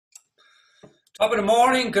Top of the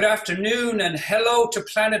morning, good afternoon, and hello to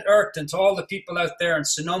planet Earth and to all the people out there in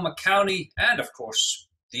Sonoma County and, of course,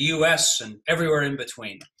 the US and everywhere in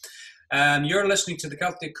between. You're listening to the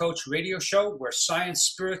Celtic Coach radio show where science,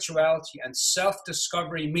 spirituality, and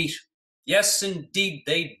self-discovery meet. Yes, indeed,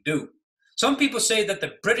 they do. Some people say that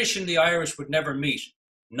the British and the Irish would never meet.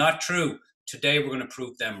 Not true. Today, we're going to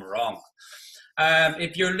prove them wrong.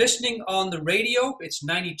 If you're listening on the radio, it's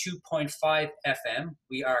 92.5 FM.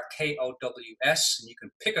 We are KOWS, and you can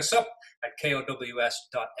pick us up at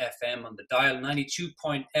KOWS.FM on the dial,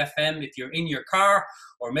 92.FM if you're in your car,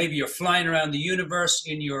 or maybe you're flying around the universe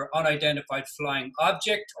in your unidentified flying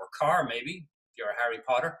object, or car maybe, if you're a Harry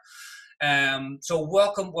Potter. So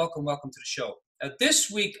welcome to the show. This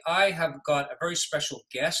week, I have got a very special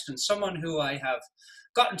guest and someone who I have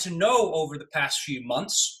gotten to know over the past few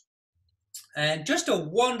months. And just a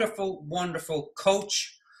wonderful, wonderful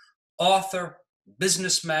coach, author,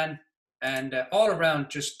 businessman, and all around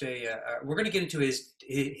just we're going to get into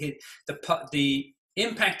the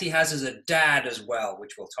impact he has as a dad as well,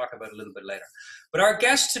 which we'll talk about a little bit later. But our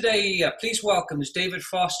guest today, please welcome, is David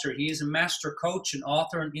Foster. He is a master coach and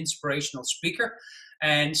author and inspirational speaker.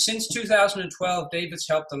 And since 2012, David's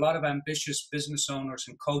helped a lot of ambitious business owners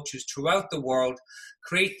and coaches throughout the world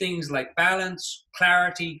create things like balance,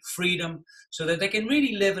 clarity, freedom, so that they can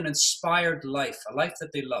really live an inspired life, a life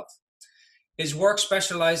that they love. His work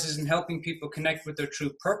specializes in helping people connect with their true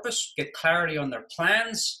purpose, get clarity on their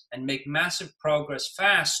plans, and make massive progress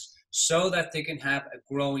fast so that they can have a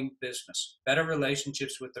growing business, better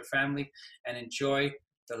relationships with their family, and enjoy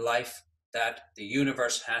the life that the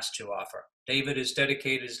universe has to offer. David has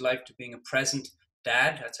dedicated his life to being a present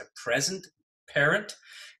dad, that's a present parent,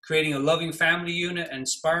 creating a loving family unit and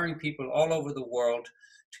inspiring people all over the world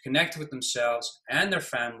to connect with themselves and their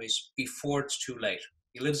families before it's too late.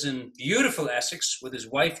 He lives in beautiful Essex with his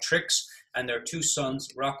wife, Trix, and their two sons,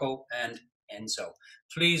 Rocco and Enzo.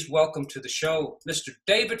 Please welcome to the show, Mr.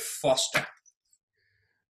 David Foster.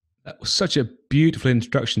 That was such a beautiful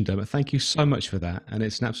introduction, Dermot. Thank you so much for that. And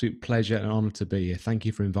it's an absolute pleasure and honor to be here. Thank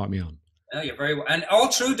you for inviting me on. Oh, you're very well. And all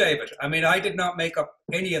true, David. I mean, I did not make up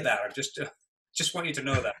any of that. I just want you to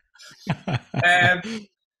know that.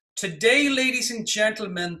 Today, ladies and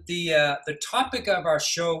gentlemen, the topic of our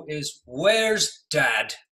show is Where's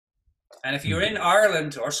Dad? And if you're in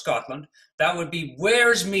Ireland or Scotland, that would be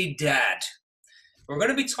Where's Me Dad? We're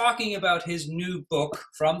going to be talking about his new book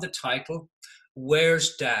from the title,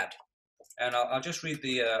 Where's Dad? And I'll just read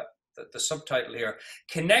the subtitle here.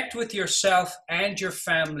 Connect with yourself and your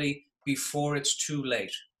family before it's too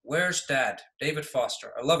late. Where's Dad? David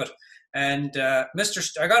Foster. I love it. And I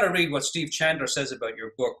got to read what Steve Chandler says about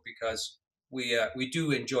your book because we do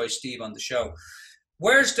enjoy Steve on the show.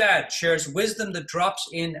 Where's Dad shares wisdom that drops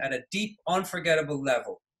in at a deep, unforgettable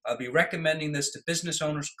level. I'll be recommending this to business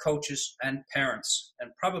owners, coaches, and parents, and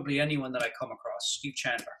probably anyone that I come across. Steve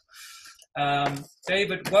Chandler.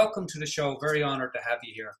 David, welcome to the show. Very honored to have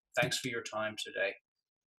you here. Thanks for your time today.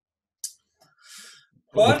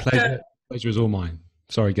 The pleasure is all mine.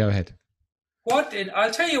 Sorry, go ahead.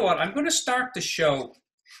 I'll tell you what, I'm going to start the show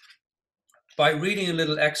by reading a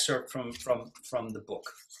little excerpt from the book.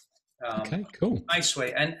 Okay, cool. Nice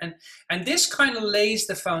way. And this kind of lays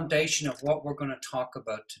the foundation of what we're going to talk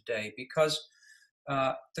about today, because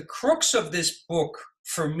the crux of this book,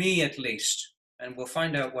 for me at least, and we'll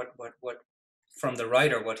find out what from the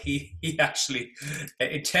writer, what he actually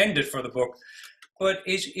intended for the book, but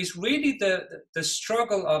is really the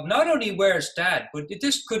struggle of not only where's Dad, but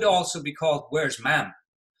this could also be called Where's Ma'am?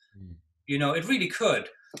 You know, it really could.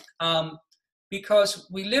 Because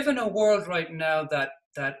we live in a world right now that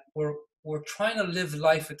we're trying to live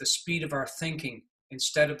life at the speed of our thinking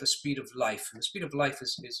instead of the speed of life. And the speed of life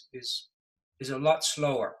is a lot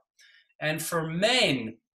slower. And for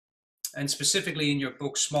men, and specifically in your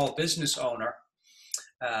book, Small Business Owner,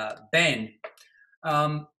 Ben,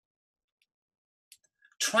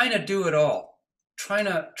 trying to do it all, trying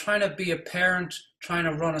to be a parent, trying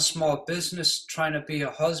to run a small business, trying to be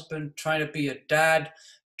a husband, trying to be a dad,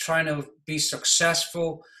 trying to be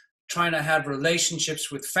successful, trying to have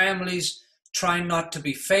relationships with families, trying not to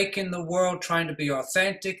be fake in the world, trying to be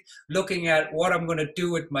authentic, looking at what I'm going to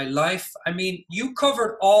do with my life. I mean, you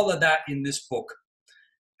covered all of that in this book.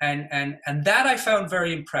 And that I found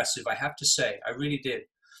very impressive, I have to say. I really did.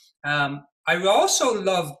 I also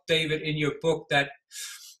love, David, in your book that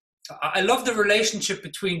I love the relationship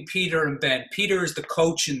between Peter and Ben. Peter is the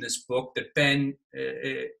coach in this book that Ben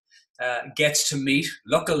gets to meet,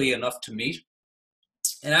 luckily enough to meet.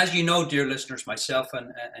 And as you know, dear listeners, myself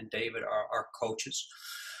and David are coaches.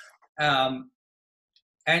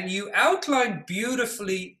 And you outlined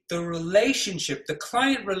beautifully the relationship, the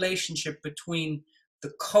client relationship between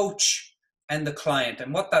the coach and the client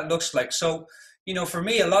and what that looks like. So, for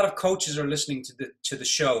me, a lot of coaches are listening to the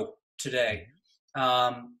show today.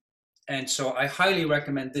 And so I highly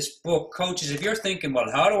recommend this book. Coaches, if you're thinking,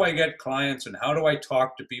 well, how do I get clients and how do I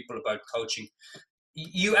talk to people about coaching?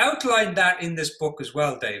 You outlined that in this book as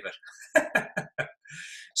well, David.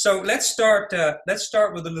 So let's start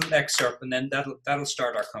with a little excerpt, and then that'll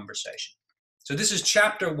start our conversation. So this is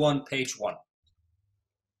chapter 1, page 1.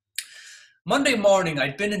 Monday morning,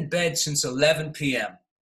 I'd been in bed since 11 p.m.,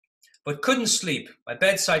 but couldn't sleep. My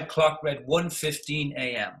bedside clock read 1:15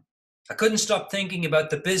 a.m. I couldn't stop thinking about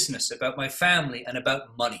the business, about my family, and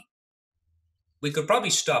about money. We could probably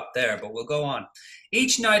stop there, but we'll go on.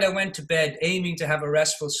 Each night I went to bed aiming to have a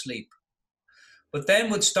restful sleep, but then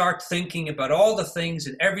would start thinking about all the things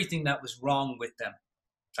and everything that was wrong with them.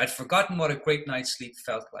 I'd forgotten what a great night's sleep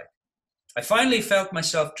felt like. I finally felt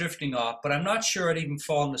myself drifting off, but I'm not sure I'd even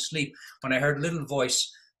fallen asleep when I heard a little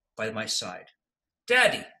voice by my side.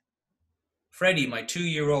 Daddy! Freddie, my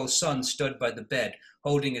 2-year-old son, stood by the bed,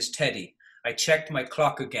 holding his teddy. I checked my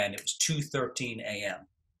clock again. It was 2:13 a.m.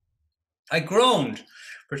 I groaned,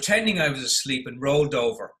 pretending I was asleep, and rolled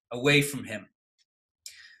over, away from him.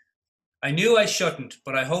 I knew I shouldn't,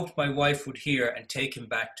 but I hoped my wife would hear and take him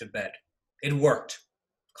back to bed. It worked.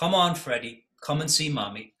 Come on, Freddie. Come and see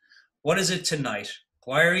Mommy. What is it tonight?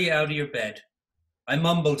 Why are you out of your bed? I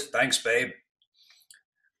mumbled, thanks, babe.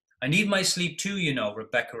 I need my sleep too,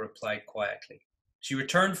 Rebecca replied quietly. She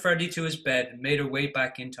returned Freddie to his bed and made her way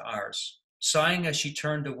back into ours, sighing as she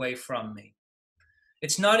turned away from me.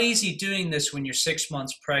 It's not easy doing this when you're 6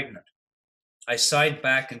 months pregnant. I sighed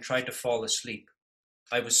back and tried to fall asleep.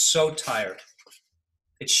 I was so tired.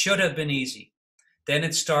 It should have been easy. Then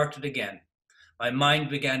it started again. My mind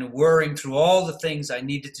began whirring through all the things I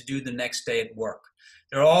needed to do the next day at work.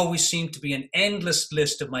 There always seemed to be an endless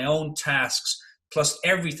list of my own tasks, plus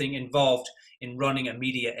everything involved in running a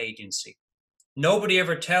media agency. Nobody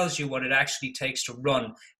ever tells you what it actually takes to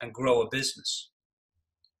run and grow a business.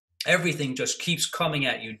 Everything just keeps coming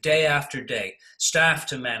at you day after day. Staff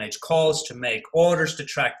to manage, calls to make, orders to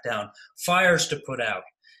track down, fires to put out.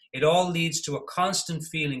 It all leads to a constant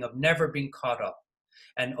feeling of never being caught up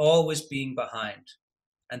and always being behind.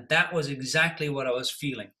 And that was exactly what I was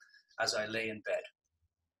feeling as I lay in bed.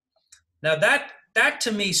 Now that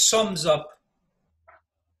to me sums up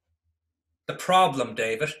the problem,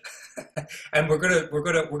 David. And we're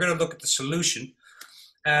gonna look at the solution.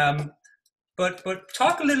 But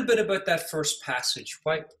talk a little bit about that first passage.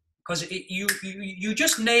 Why? Because you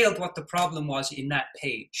just nailed what the problem was in that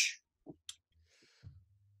page.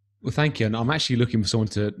 Well, thank you. And I'm actually looking for someone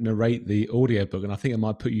to narrate the audiobook, and I think I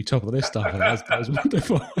might put you top of this stuff. That was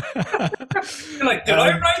wonderful. You're like, did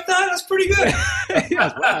I write that? That's pretty good.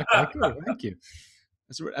 Yes, wow, okay, cool. Thank you.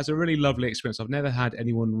 That's a really lovely experience. I've never had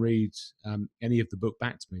anyone read any of the book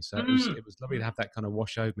back to me, so it was lovely to have that kind of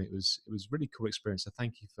wash over me. It was a really cool experience. So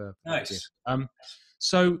thank you for nice. That.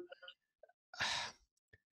 So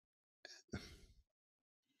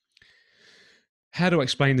how do I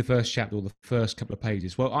explain the first chapter or the first couple of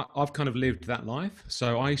pages? Well, I've kind of lived that life.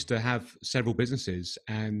 So I used to have several businesses,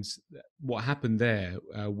 and what happened there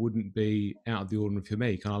wouldn't be out of the ordinary for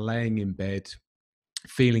me. Kind of laying in bed,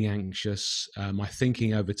 feeling anxious, my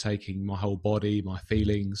thinking overtaking my whole body, my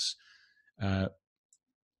feelings,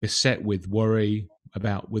 beset with worry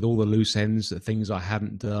with all the loose ends, the things I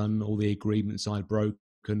hadn't done, all the agreements I'd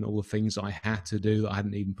broken, all the things I had to do that I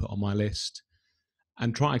hadn't even put on my list,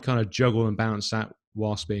 and try to kind of juggle and balance that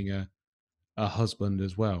whilst being a husband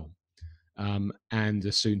as well, and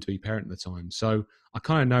a soon-to-be parent at the time. So I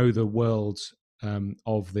kind of know the world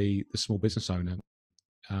of the small business owner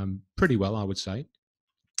pretty well, I would say.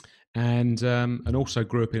 And also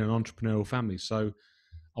grew up in an entrepreneurial family. So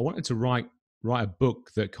I wanted to write a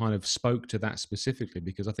book that kind of spoke to that specifically,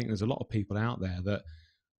 because I think there's a lot of people out there that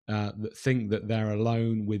think that they're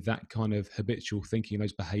alone with that kind of habitual thinking,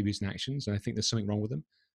 those behaviors and actions, and I think there's something wrong with them.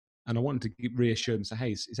 And I wanted to reassure them and say,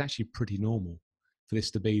 hey, it's actually pretty normal for this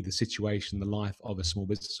to be the situation, the life of a small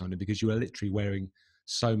business owner, because you are literally wearing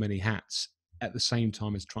so many hats at the same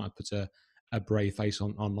time as trying to put a brave face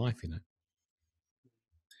on life,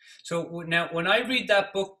 So now, when I read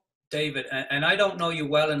that book, David, and I don't know you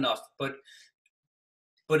well enough, but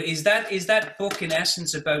is that book in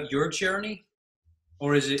essence about your journey,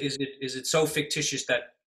 or is it so fictitious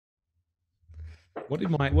that? What did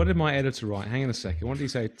my editor write? Hang on a second. What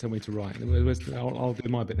did he tell me to write? I'll do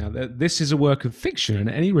my bit now. This is a work of fiction, and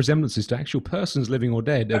any resemblances to actual persons, living or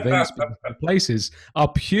dead, events, places,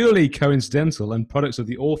 are purely coincidental and products of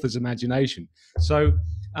the author's imagination. So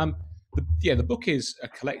The book is a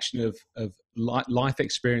collection of life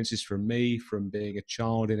experiences from me, from being a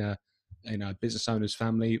child in a business owner's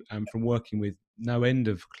family, and from working with no end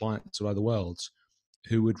of clients around the world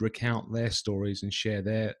who would recount their stories and share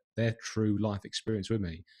their true life experience with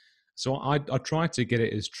me. So I try to get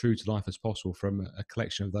it as true to life as possible from a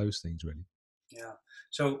collection of those things, really. Yeah.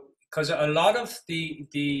 So, because a lot of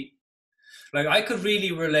the like, I could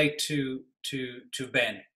really relate to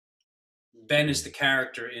Ben. Ben is the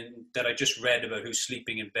character in that I just read about, who's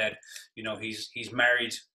sleeping in bed. You know, he's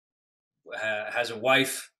married, has a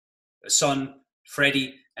wife, a son,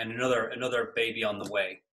 Freddie, and another baby on the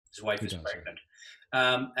way. His wife is pregnant.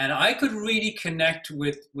 And I could really connect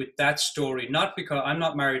with that story, not because I'm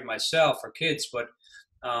not married myself or kids, but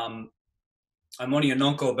I'm only an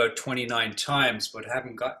uncle about 29 times, but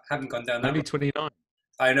haven't gone down that Only road. 29.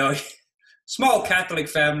 I know. Small Catholic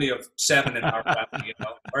family of 7 in our family,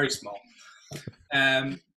 very small.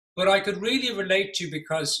 But I could really relate to you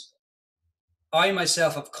because I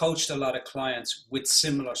myself have coached a lot of clients with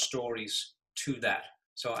similar stories to that.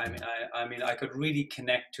 So I mean, I could really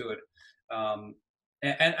connect to it. Um,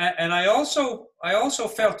 and I also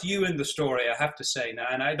felt you in the story. I have to say now,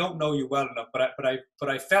 and I don't know you well enough, but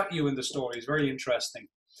I felt you in the story. It's very interesting.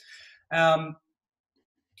 Um,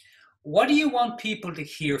 what do you want people to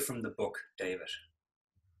hear from the book, David?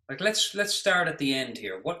 Like, let's start at the end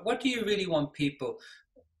here. What do you really want people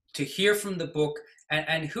to hear from the book,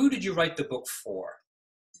 and who did you write the book for?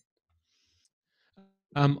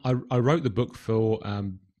 I wrote the book for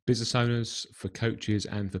business owners, for coaches,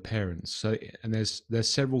 and for parents. So, and there's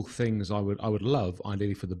several things I would love,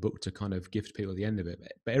 ideally, for the book to kind of give to people at the end of it.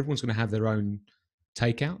 But everyone's going to have their own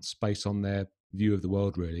takeouts based on their view of the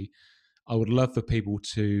world. Really, I would love for people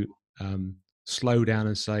to slow down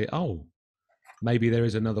and say, "Oh, maybe there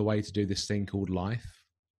is another way to do this thing called life,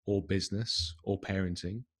 or business, or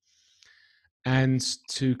parenting." And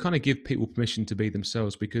to kind of give people permission to be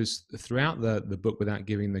themselves, because throughout the book, without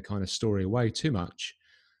giving the kind of story away too much,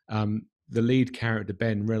 the lead character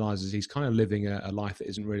Ben realizes he's kind of living a life that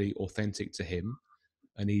isn't really authentic to him,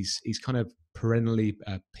 and he's kind of perennially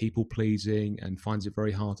people pleasing and finds it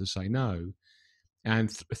very hard to say no.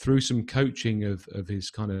 And through some coaching of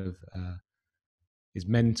his kind of his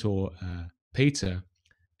mentor Peter,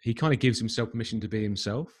 he kind of gives himself permission to be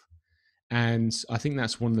himself. And I think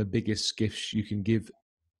that's one of the biggest gifts you can give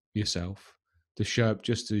yourself, to show up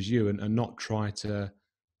just as you, and not try to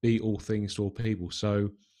be all things to all people.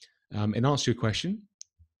 So, in answer to your question,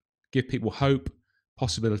 give people hope,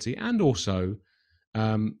 possibility, and also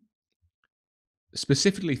um,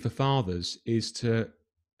 specifically for fathers, is to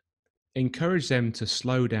encourage them to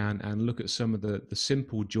slow down and look at some of the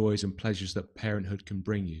simple joys and pleasures that parenthood can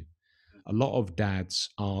bring you. A lot of dads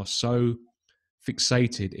are so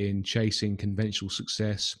fixated in chasing conventional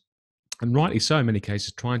success, and rightly so in many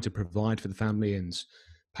cases, trying to provide for the family and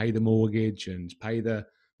pay the mortgage and pay the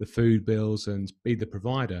food bills and be the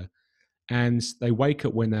provider. And they wake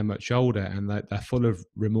up when they're much older, and they're full of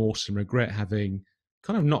remorse and regret, having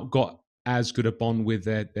kind of not got as good a bond with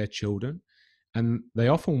their children. And they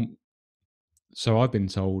often, so I've been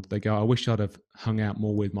told, they go, "I wish I'd have hung out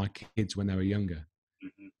more with my kids when they were younger."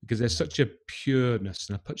 Mm-hmm. Because there's such a pureness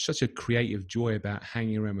and such a creative joy about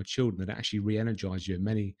hanging around with children that actually re-energize you in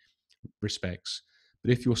many respects.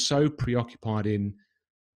 But if you're so preoccupied in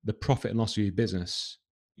the profit and loss of your business,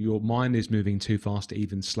 your mind is moving too fast to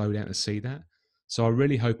even slow down to see that. So I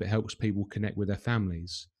really hope it helps people connect with their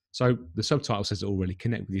families. So the subtitle says it all, really: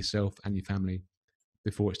 connect with yourself and your family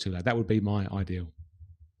before it's too late. That would be my ideal.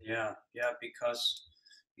 Yeah, yeah, because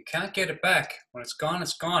you can't get it back. When it's gone,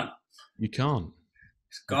 it's gone. You can't.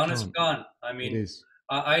 It's You gone, it's can't. gone. I It mean, is.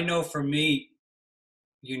 I know for me,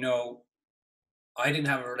 you know, I didn't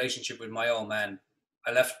have a relationship with my old man.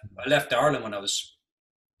 I left Ireland when I was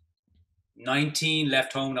 19,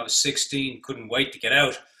 left home when I was 16, couldn't wait to get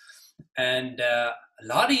out. And a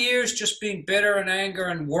lot of years just being bitter and anger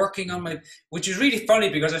and working on which is really funny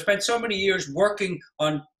because I spent so many years working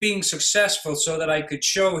on being successful so that I could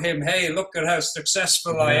show him, hey, look at how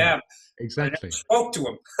successful I Yeah, am. But I never exactly. spoke to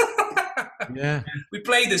him. Yeah. We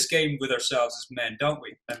play this game with ourselves as men, don't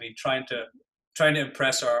we? I mean, trying to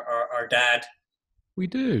impress our dad. We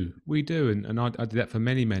do, and I did that for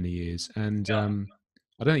many, many years, and Yeah.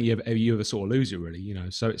 I don't think you ever sort of lose it,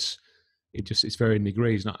 really, So it's very in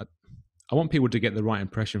degrees. And I want people to get the right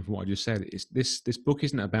impression from what I just said. It's this book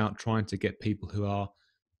isn't about trying to get people who are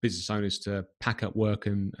business owners to pack up work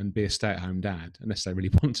and be a stay-at-home dad, unless they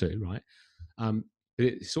really want to, right? But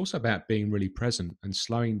it's also about being really present and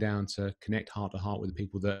slowing down to connect heart to heart with the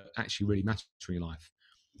people that actually really matter in your life.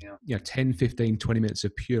 yeah. 10, 15, 20 minutes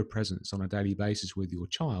of pure presence on a daily basis with your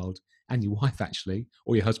child and your wife, actually,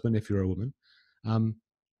 or your husband if you're a woman,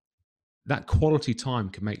 that quality time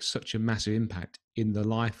can make such a massive impact in the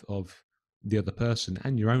life of the other person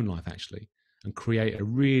and your own life, actually, and create a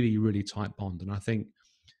really, really tight bond. And I think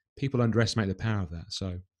people underestimate the power of that.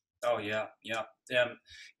 So, Oh yeah, yeah.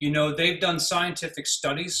 They've done scientific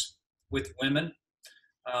studies with women,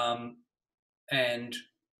 um, and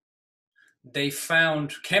they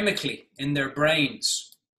found chemically in their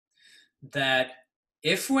brains that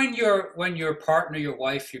if when your partner, your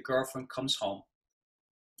wife, your girlfriend comes home,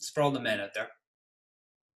 it's for all the men out there.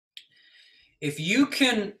 If you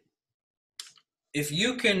can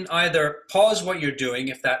either pause what you're doing,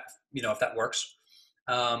 if that works,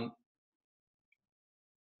 um,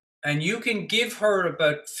 and you can give her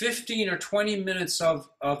about 15 or 20 minutes of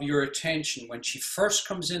your attention when she first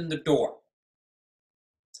comes in the door,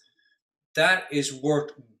 that is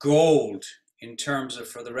worth gold in terms of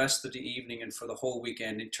for the rest of the evening and for the whole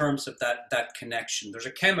weekend, in terms of that connection. There's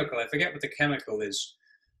a chemical, I forget what the chemical is.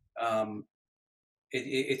 Um,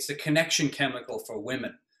 it's the connection chemical for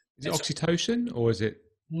women. is it oxytocin or is it?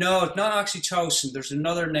 No, it's not oxytocin. There's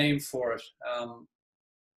another name for it.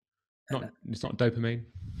 It's not dopamine.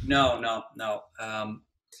 No, no, no.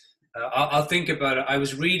 I'll think about it. I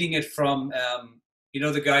was reading it from,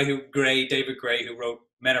 the guy David Gray, who wrote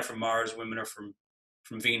Men Are From Mars, Women Are From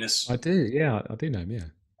Venus. I do, yeah, I do know him, yeah.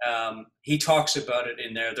 He talks about it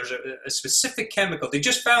in there. There's a specific chemical. They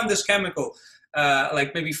just found this chemical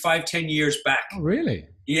like maybe 5-10 years back. Oh, really?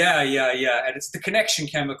 Yeah. And it's the connection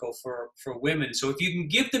chemical for women. So if you can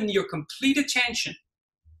give them your complete attention.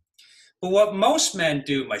 But what most men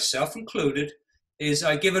do, myself included, is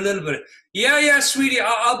I give a little bit of, yeah, sweetie,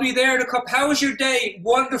 I'll be there in a couple. How was your day?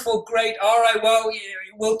 Wonderful, great. All right, well,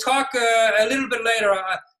 we'll talk a little bit later.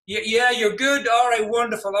 Yeah, you're good. All right,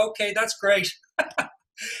 wonderful. Okay, that's great.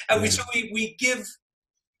 And we give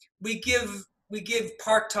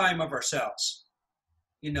part time of ourselves,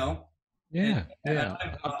 Yeah, and yeah.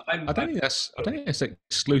 I don't think that's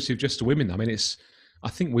exclusive just to women. I mean, I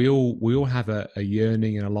think we all have a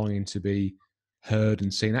yearning and a longing to be heard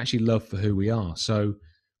and seen, actually loved for who we are. So,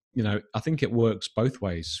 I think it works both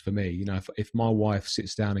ways for me. If my wife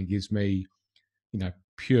sits down and gives me,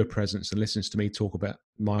 pure presence and listens to me talk about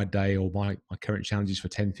my day or my current challenges for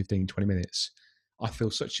 10, 15, 20 minutes, I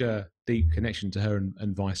feel such a deep connection to her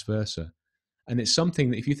and vice versa. And it's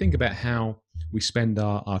something that if you think about how we spend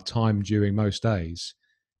our time during most days,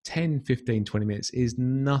 10, 15, 20 minutes is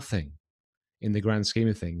nothing in the grand scheme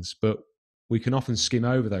of things. But we can often skim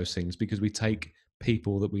over those things because we take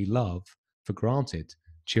people that we love for granted.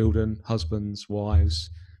 Children, husbands,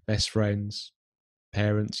 wives, best friends,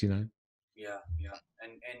 parents, Yeah.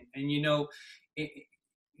 And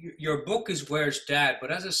your book is Where's Dad,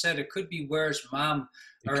 but as I said, it could be Where's Mom,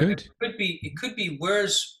 or it could be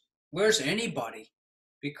Where's anybody,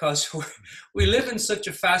 because we live in such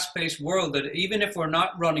a fast-paced world that even if we're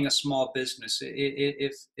not running a small business,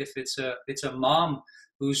 if it's a mom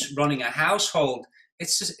who's running a household,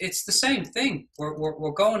 it's the same thing.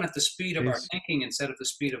 We're going at the speed of our thinking instead of the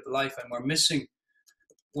speed of life, and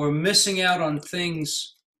we're missing out on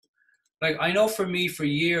things. Like, I know for me, for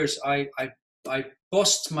years, I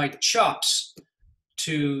bust my chops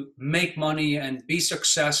to make money and be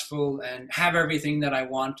successful and have everything that I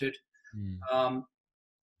wanted.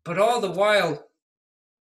 But all the while,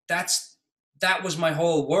 that was my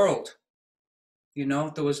whole world.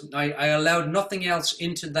 I allowed nothing else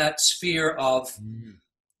into that sphere of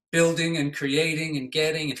building and creating and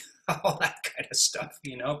getting and all that kind of stuff,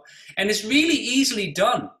 And it's really easily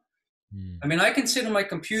done. I mean, I can sit on my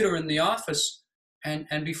computer in the office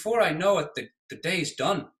and before I know it, the day's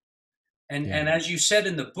done. And as you said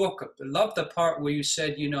in the book, I love the part where you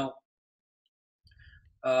said,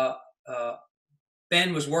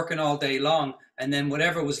 Ben was working all day long, and then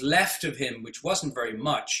whatever was left of him, which wasn't very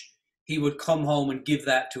much, he would come home and give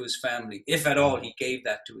that to his family. If at all, he gave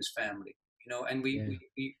that to his family, and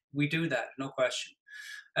we do that, no question.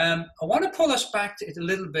 I want to pull us back to it a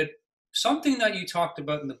little bit. Something that you talked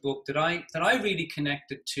about in the book that I really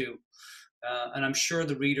connected to, and I'm sure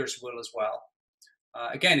the readers will as well.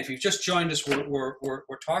 Again, if you've just joined us, we're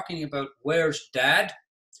talking about Where's Dad?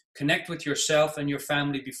 Connect with yourself and your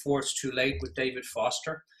family before it's too late with David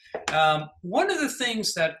Foster. One of the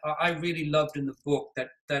things that I really loved in the book that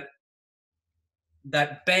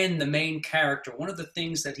Ben, the main character, one of the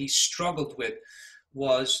things that he struggled with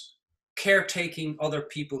was caretaking other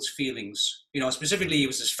people's feelings. Specifically it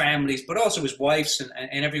was his family's, but also his wife's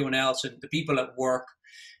and everyone else and the people at work.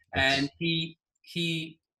 Yes. And he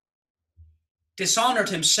dishonored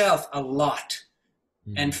himself a lot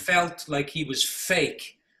and felt like he was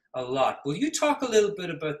fake a lot. Will you talk a little bit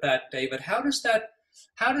about that, David? How does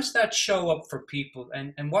that show up for people,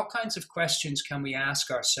 and what kinds of questions can we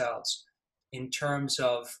ask ourselves in terms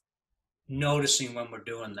of noticing when we're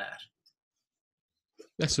doing that?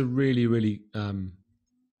 That's a really, really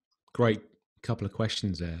great couple of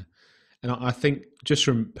questions there. And I think just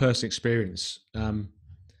from personal experience,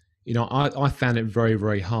 I found it very,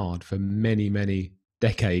 very hard for many, many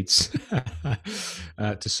decades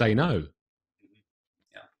to say no.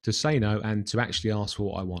 Yeah. To say no and to actually ask for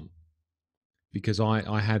what I want. Because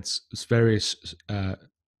I had various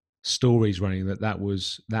stories running that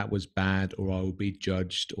was bad, or I would be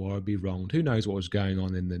judged, or I would be wronged. Who knows what was going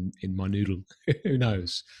on in my noodle? Who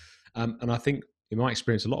knows? And I think in my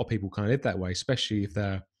experience, a lot of people kind of live that way, especially if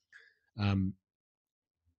they're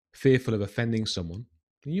fearful of offending someone.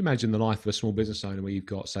 Can you imagine the life of a small business owner where you've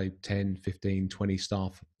got, say, 10, 15, 20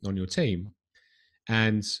 staff on your team,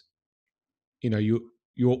 and you're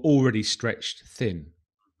already stretched thin,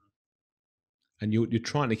 and you're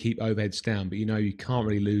trying to keep overheads down, but you can't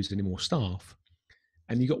really lose any more staff,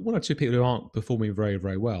 and you've got one or two people who aren't performing very,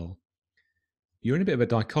 very well. You're in a bit of a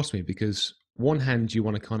dichotomy, because one hand you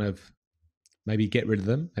want to kind of maybe get rid of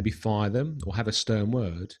them, maybe fire them, or have a stern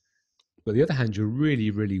word. But the other hand, you're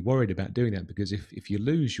really, really worried about doing that, because if you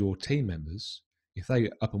lose your team members, if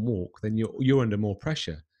they up and walk, then you're under more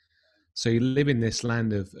pressure. So you live in this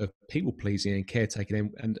land of people pleasing and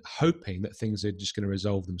caretaking, and hoping that things are just going to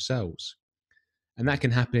resolve themselves. And that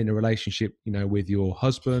can happen in a relationship, with your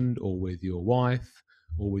husband, or with your wife,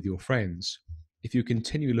 or with your friends. If you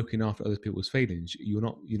continue looking after other people's feelings, you're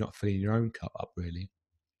not filling your own cup up, really.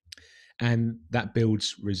 And that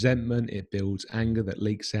builds resentment, it builds anger that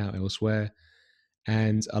leaks out elsewhere.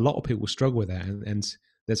 And a lot of people struggle with that. And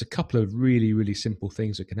there's a couple of really, really simple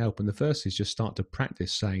things that can help. And the first is just start to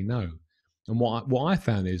practice saying no. And what I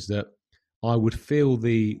found is that I would feel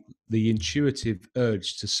the intuitive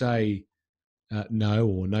urge to say no,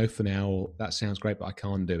 or no for now, or that sounds great, but I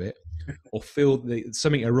can't do it. Or feel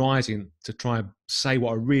something arising to try and say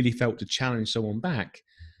what I really felt to challenge someone back.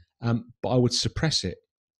 But I would suppress it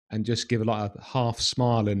and just give a half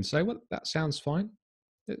smile and say, well, that sounds fine.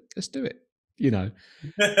 Let's do it. And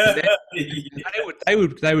then they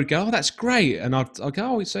would go, oh, that's great. And I'd go,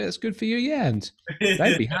 oh, so that's good for you. Yeah. And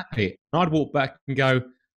they'd be happy. And I'd walk back and go,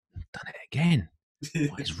 done it again.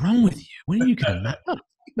 What is wrong with you? When are you going to man up?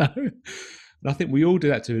 And I think we all do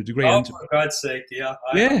that to a degree. Oh, for God's sake, yeah.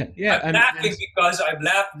 I'm laughing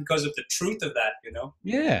because of the truth of that,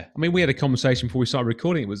 Yeah. I mean, we had a conversation before we started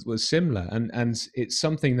recording. It was similar. And it's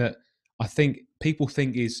something that I think people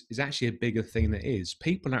think is actually a bigger thing than it is.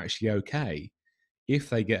 People are actually okay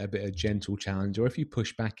if they get a bit of gentle challenge, or if you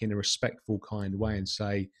push back in a respectful, kind way and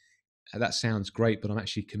say, that sounds great, but I'm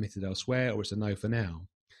actually committed elsewhere, or it's a no for now.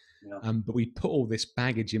 Yeah. But we put all this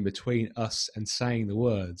baggage in between us and saying the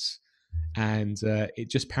words, and it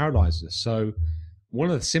just paralyzes us. So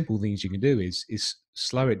one of the simple things you can do is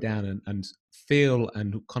slow it down and feel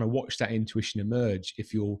and kind of watch that intuition emerge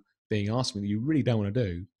if you're being asked something that you really don't want to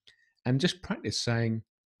do, and just practice saying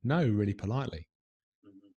no really politely,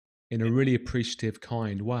 in a really appreciative,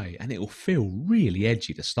 kind way. And it will feel really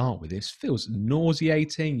edgy to start with. It feels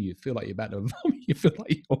nauseating. You feel like you're about to vomit. You feel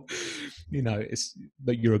like it's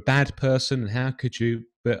that you're a bad person, and how could you?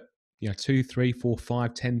 But 2, 3, 4,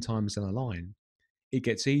 5, 10 times down the line, it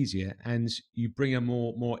gets easier, and you bring a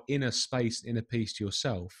more inner space, inner peace to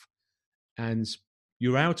yourself, and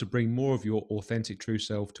you're able to bring more of your authentic, true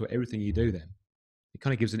self to everything you do. Then it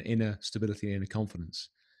kind of gives an inner stability and inner confidence.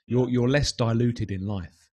 You're less diluted in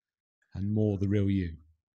life, and more the real you.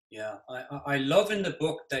 Yeah, I love in the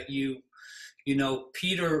book that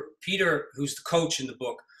Peter, who's the coach in the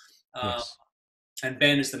book, Yes. and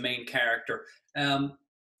Ben is the main character.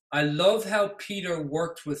 I love how Peter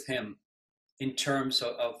worked with him in terms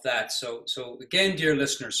of that. So again, dear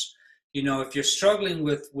listeners, if you're struggling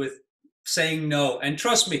with saying no, and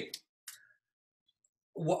trust me,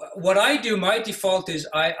 what I do, my default is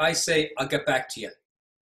I say, I'll get back to you.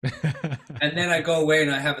 And then I go away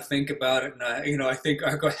and I have a think about it, and I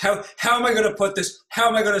go, how am I going to put this? How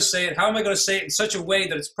am I going to say it? How am I going to say it in such a way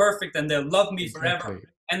that it's perfect and they'll love me forever? Exactly.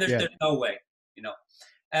 And there's no way,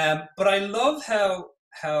 But I love how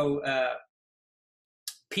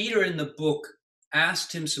Peter in the book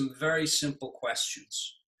asked him some very simple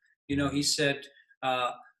questions. He said,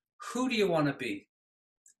 who do you want to be?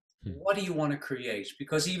 What do you want to create?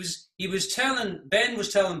 Because Ben was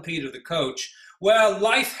telling Peter, the coach, well,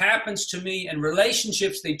 life happens to me, and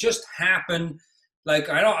relationships, they just happen. Like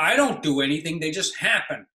I don't do anything; they just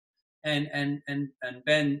happen. And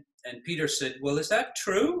Ben and Peter said, well, is that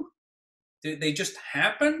true? Do they just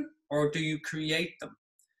happen, or do you create them?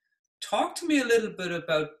 Talk to me a little bit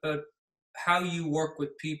about how you work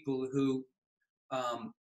with people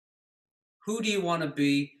um, who do you want to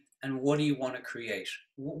be and what do you want to create?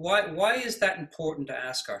 Why is that important to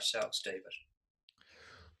ask ourselves, David?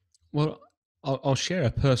 Well, I'll share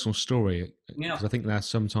a personal story Yeah. because I think that's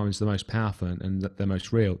sometimes the most powerful and the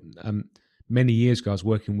most real. Many years ago, I was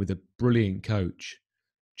working with a brilliant coach,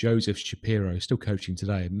 Joseph Shapiro, still coaching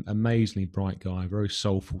today. Amazingly bright guy, very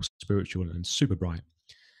soulful, spiritual, and super bright.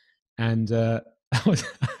 And I was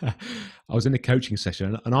I was in a coaching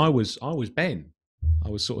session, and I was Ben. I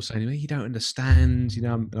was sort of saying, "You don't understand,"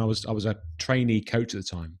 And I was a trainee coach at the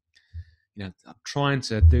time. I'm trying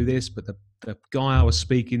to do this, but the guy I was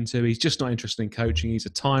speaking to, he's just not interested in coaching. He's a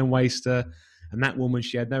time waster. And that woman,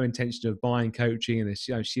 she had no intention of buying coaching, and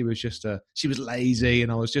she was she was lazy,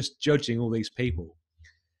 and I was just judging all these people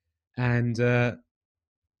and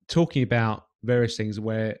talking about various things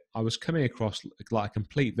where I was coming across like a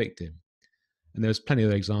complete victim. And there was plenty of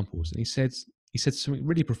other examples. And he said something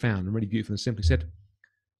really profound and really beautiful and simple. He said,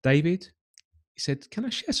 "David," he said, "can I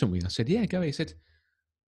share something?" I said, "Yeah, go ahead." He said,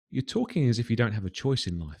 "You're talking as if you don't have a choice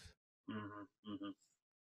in life." Hmm. Hmm.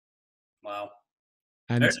 Wow.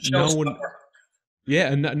 And There's a no one, showstopper.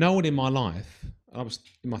 yeah, and no one in my life, I was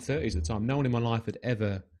in my 30s at the time, no one in my life had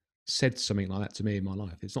ever said something like that to me in my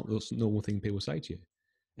life. It's not the normal thing people say to you.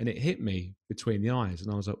 And it hit me between the eyes.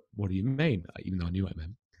 And I was like, "What do you mean?" Even though I knew what it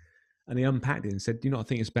meant. And he unpacked it and said, "Do you not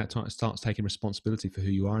think it's about time to start taking responsibility for who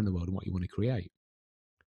you are in the world and what you want to create?"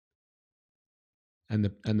 And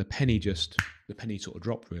the penny sort of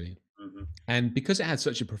dropped really. Hmm. And because it had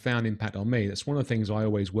such a profound impact on me, that's one of the things I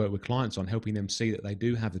always work with clients on, helping them see that they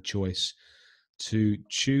do have the choice to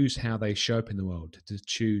choose how they show up in the world, to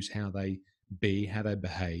choose how they be, how they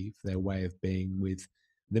behave, their way of being with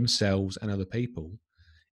themselves and other people,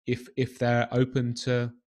 if they're open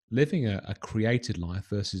to living a created life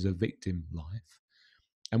versus a victim life.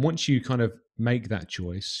 And once you kind of make that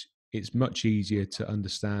choice, it's much easier to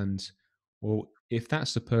understand, well, if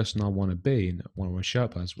that's the person I want to be and what I want to show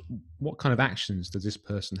up as, what kind of actions does this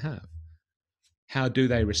person have? How do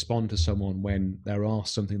they respond to someone when they're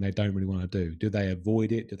asked something they don't really want to do? Do they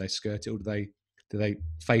avoid it? Do they skirt it? Or do they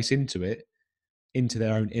face into it, into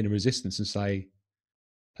their own inner resistance and say,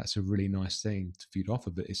 that's a really nice thing for you to offer,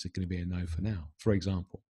 but it's going to be a no for now, for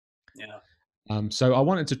example. Yeah. So I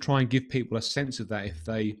wanted to try and give people a sense of that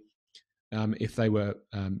if they were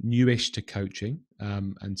newish to coaching,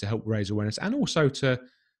 and to help raise awareness, and also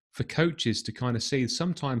for coaches to kind of see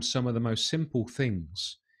sometimes some of the most simple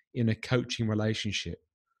things in a coaching relationship,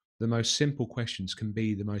 the most simple questions can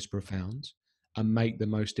be the most profound and make the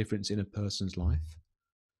most difference in a person's life.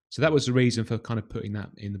 So that was the reason for kind of putting that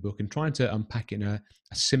in the book and trying to unpack it in a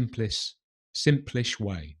simplish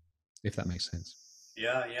way, if that makes sense.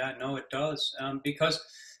 Yeah. Yeah. No, it does. Because,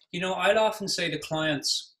 I'd often say to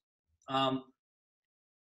clients, um,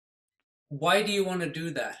 why do you want to do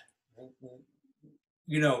that?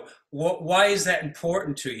 Why is that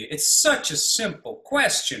important to you? It's such a simple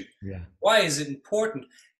question. Yeah. Why is it important?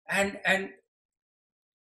 And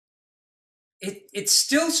it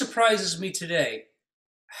still surprises me today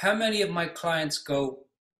how many of my clients go,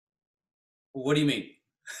 well, what do you mean?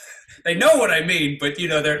 They know what I mean, but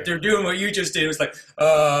they're doing what you just did. It was like,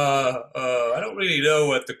 I don't really know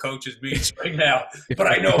what the coaches means right now, but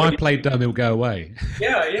I know If I what. play dumb, it'll go away.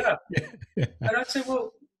 Yeah, yeah. Yeah. And I'd say,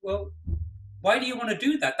 well, why do you want to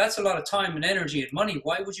do that? That's a lot of time and energy and money.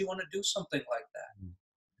 Why would you want to do something like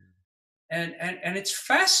that? And it's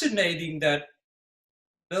fascinating that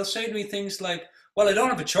they'll say to me things like, well, I don't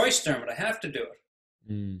have a choice, Dermot. I have to do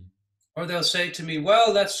it. Mm. Or they'll say to me,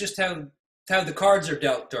 well, that's just how the cards are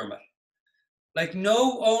dealt, Dermot. Like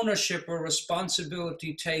no ownership or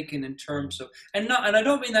responsibility taken in terms of, and I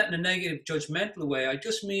don't mean that in a negative, judgmental way. I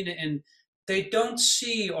just mean it in they don't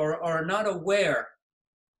see or are not aware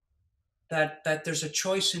that there's a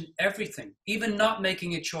choice in everything. Even not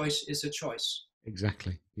making a choice is a choice.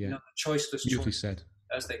 Exactly. Yeah. Choiceless choice, Beautifully said.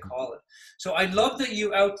 as they call it. So I love that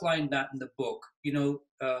you outlined that in the book.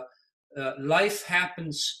 Life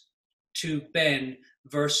happens to Ben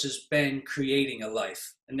versus Ben creating a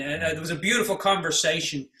life, and there was a beautiful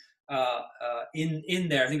conversation in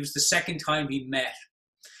there. I think it was the second time he met.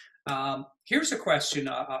 Here's a question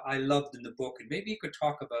I loved in the book, and maybe you could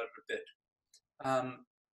talk about it a bit. Um,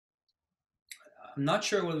 I'm not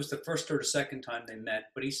sure whether it was the first or the second time they met,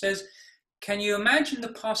 but he says, can you imagine the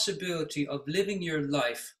possibility of living your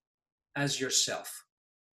life as yourself?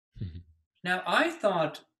 Mhm. Now, I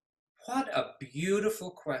thought, what a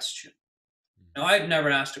beautiful question. Now, I've never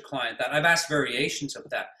asked a client that. I've asked variations of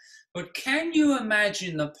that. But can you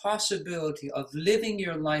imagine the possibility of living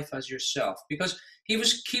your life as yourself? Because he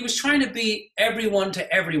was trying to be everyone to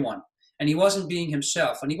everyone, and he wasn't being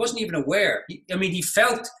himself, and he wasn't even aware. He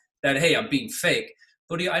felt that, hey, I'm being fake,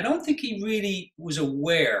 but I don't think he really was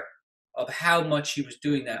aware of how much he was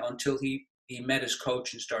doing that until he met his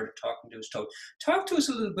coach and started talking to his coach. Talk to us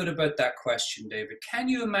a little bit about that question, David. Can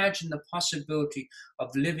you imagine the possibility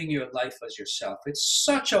of living your life as yourself? It's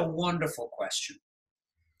such a wonderful question.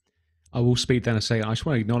 I will speak down and say, I just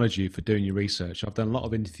want to acknowledge you for doing your research. I've done a lot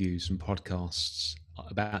of interviews and podcasts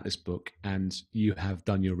about this book, and you have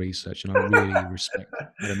done your research, and I really respect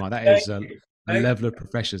and admire. That is a level of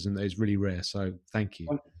professionalism that is really rare. So thank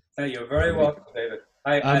you. You're very welcome, David.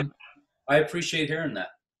 I appreciate hearing that.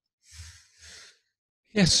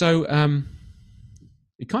 Yeah, so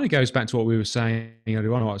it kind of goes back to what we were saying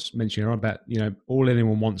earlier on. I was mentioning about, all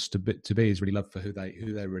anyone wants to be is really loved for who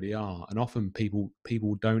they really are, and often people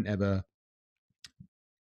don't ever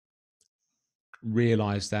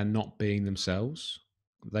realize they're not being themselves.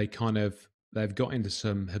 They've got into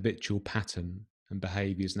some habitual pattern and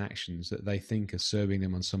behaviors and actions that they think are serving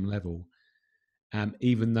them on some level.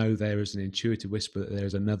 Even though there is an intuitive whisper that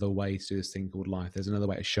there's another way to do this thing called life, there's another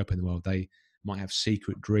way to show up in the world. They might have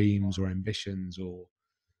secret dreams or ambitions or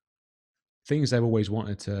things they've always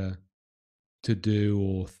wanted to do,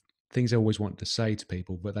 or things they always wanted to say to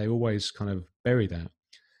people, but they always kind of bury that.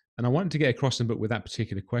 And I wanted to get across the book with that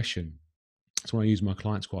particular question. That's what I use my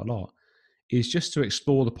clients quite a lot, is just to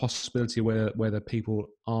explore the possibility whether people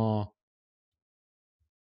are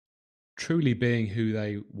truly being who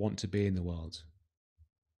they want to be in the world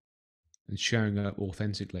and showing up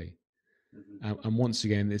authentically. Mm-hmm. And once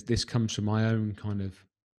again, this comes from my own kind of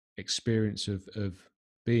experience of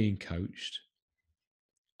being coached.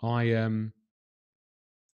 I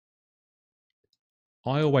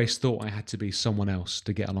always thought I had to be someone else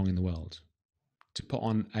to get along in the world, to put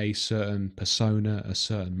on a certain persona, a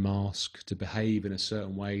certain mask, to behave in a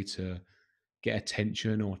certain way, to get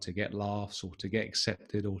attention or to get laughs or to get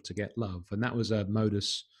accepted or to get love. And that was a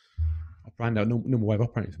modus operandi, a normal way of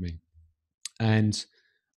operating for me. And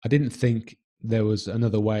I didn't think there was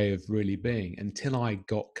another way of really being until I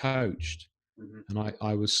got coached. Mm-hmm. And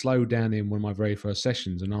I was slowed down in one of my very first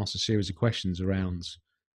sessions and asked a series of questions around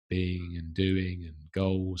being and doing and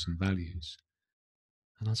goals and values.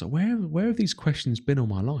 And I was like, where have these questions been all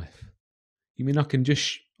my life? You mean I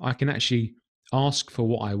can actually ask for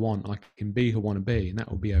what I want, I can be who I want to be, and that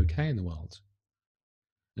will be okay in the world?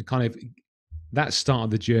 And kind of that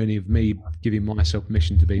started the journey of me giving myself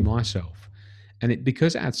permission to be myself. And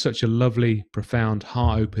because it had such a lovely, profound,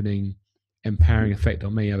 heart-opening, empowering effect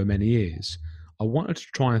on me over many years, I wanted to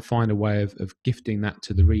try and find a way of gifting that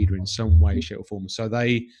to the reader in some way, shape, or form, so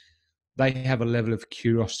they have a level of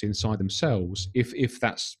curiosity inside themselves. If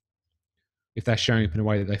they're showing up in a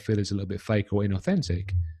way that they feel is a little bit fake or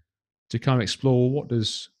inauthentic, to kind of explore what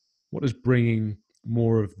does bringing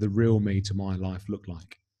more of the real me to my life look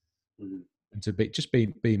like, and to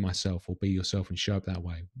be myself, or be yourself and show up that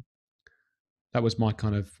way. That was my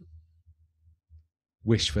kind of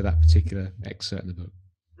wish for that particular excerpt in the book.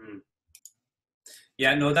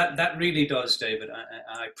 Yeah, no, that really does, David.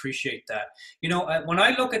 I appreciate that. When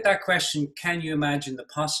I look at that question, can you imagine the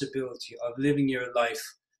possibility of living your life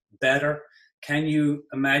better? Can you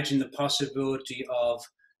imagine the possibility of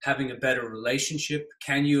having a better relationship?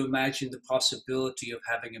 Can you imagine the possibility of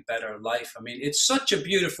having a better life? I mean, it's such a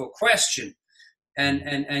beautiful question.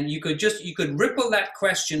 And you could ripple that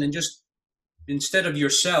question and just, instead of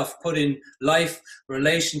yourself, put in life,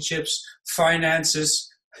 relationships, finances.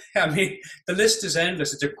 I mean, the list is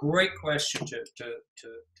endless. It's a great question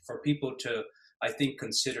for people to, I think,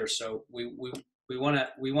 consider. So we want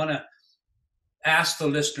to ask the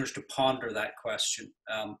listeners to ponder that question.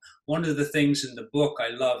 One of the things in the book I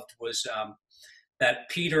loved was that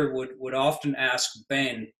Peter would often ask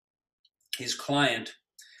Ben, his client,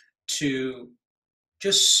 to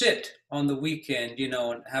just sit on the weekend,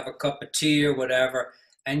 and have a cup of tea or whatever,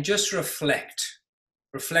 and just reflect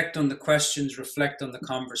on the questions, reflect on the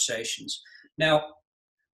conversations. Now,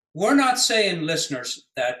 we're not saying, listeners,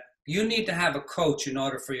 that you need to have a coach in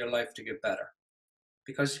order for your life to get better,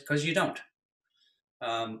 because you don't.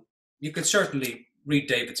 You could certainly read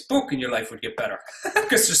David's book and your life would get better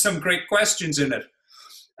because there's some great questions in it.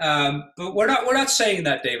 But we're not saying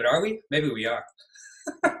that, David, are we? Maybe we are.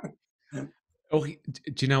 Oh, do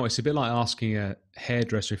you know, it's a bit like asking a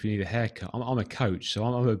hairdresser if you need a haircut. I'm a coach, so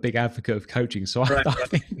I'm a big advocate of coaching. So I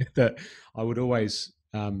think that I would always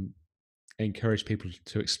encourage people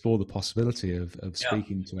to explore the possibility of Yeah.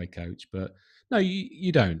 speaking to a coach. But no,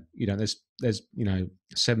 you don't. You don't. There's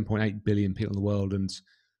 7.8 billion people in the world, and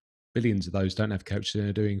billions of those don't have coaches and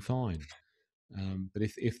are doing fine. But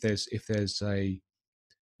if there's a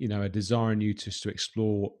desire in you to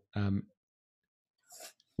explore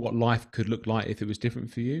what life could look like if it was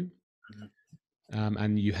different for you,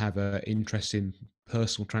 and you have an interest in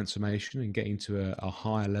personal transformation and getting to a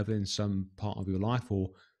higher level in some part of your life, or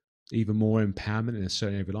even more empowerment in a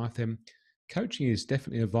certain area of your life, then coaching is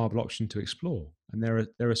definitely a viable option to explore. And there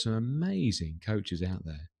are some amazing coaches out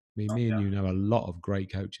there. I mean, Oh, me and yeah. you know a lot of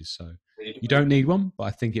great coaches, so you We- don't need one, but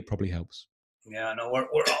I think it probably helps. Yeah, no,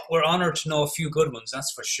 we're honored to know a few good ones,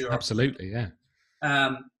 that's for sure. Absolutely, yeah.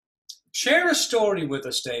 Um, Share a story with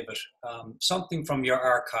us, David, something from your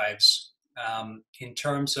archives, in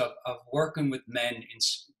terms of working with men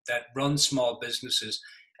that run small businesses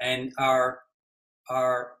and are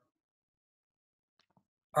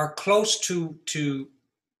are close to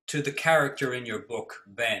the character in your book,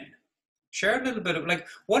 Ben. Share a little bit of, like,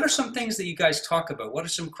 what are some things that you guys talk about? What are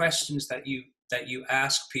some questions that you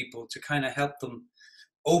ask people to kind of help them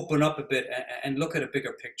open up a bit and look at a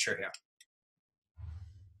bigger picture here?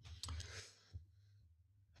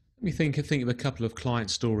 Let me think of a couple of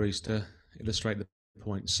client stories to illustrate the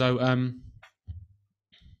point. So,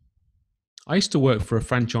 I used to work for a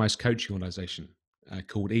franchise coaching organization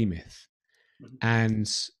called eMyth, Mhm. and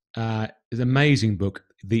it's an amazing book,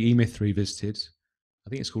 The eMyth Revisited. I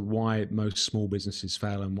think it's called Why Most Small Businesses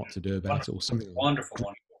Fail and What to Do About It, or Wonderful, something like wonderful that.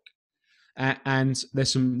 one. And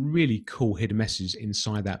there's some really cool hidden messages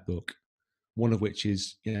inside that book. One of which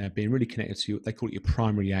is being really connected to they call it your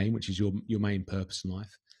primary aim, which is your main purpose in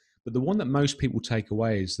life. But the one that most people take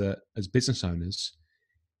away is that as business owners,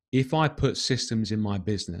 if I put systems in my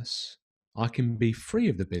business, I can be free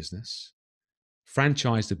of the business,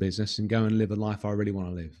 franchise the business, and go and live a life I really want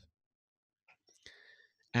to live.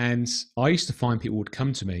 And I used to find people would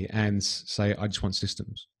come to me and say, I just want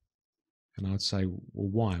systems. And I'd say, well,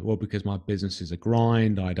 why? Well, because my business is a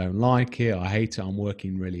grind. I don't like it. I hate it. I'm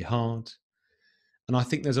working really hard. And I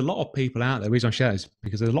think there's a lot of people out there. The reason I share this is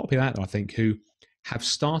because there's a lot of people out there, I think, who have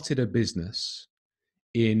started a business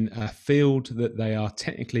in a field that they are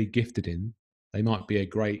technically gifted in. They might be a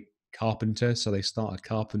great carpenter, so they start a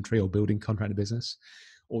carpentry or building contractor business,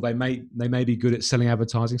 or they may be good at selling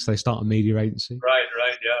advertising, so they start a media agency. Right,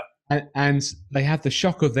 right, yeah. And they have the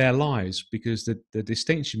shock of their lives because the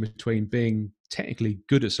distinction between being technically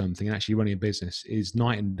good at something and actually running a business is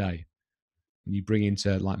night and day. And you bring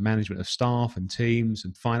into like management of staff and teams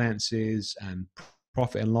and finances and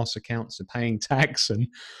profit and loss accounts and paying tax and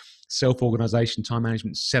self-organization, time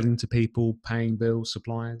management, selling to people, paying bills,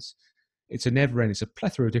 suppliers. It's a never end. It's a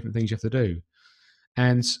plethora of different things you have to do.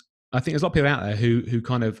 And I think there's a lot of people out there who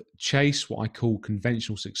kind of chase what I call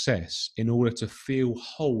conventional success in order to feel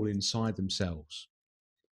whole inside themselves.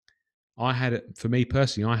 For me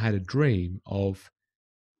personally, I had a dream of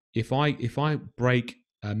if I break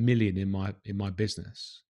a million in my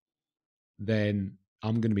business, then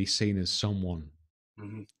I'm going to be seen as someone.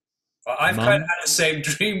 Mhm. Well, I've kind of Mum, had the same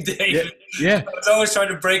dream, yeah, David. yeah, I was always trying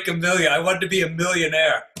to break a million. I wanted to be a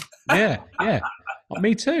millionaire. yeah.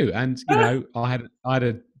 Me too. And I had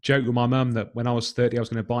a joke with my mum that when I was 30, I was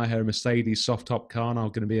going to buy her a Mercedes soft top car, and I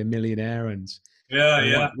was going to be a millionaire. Yeah,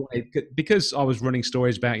 And yeah. because I was running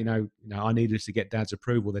stories about I needed to get dad's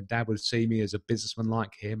approval, that dad would see me as a businessman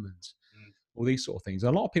like him, and Mm, all these sort of things.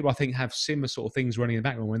 A lot of people, I think, have similar sort of things running in the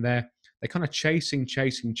background when they're kind of chasing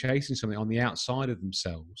something on the outside of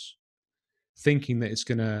themselves, thinking that it's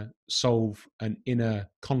going to solve an inner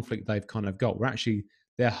conflict they've kind of got. Where actually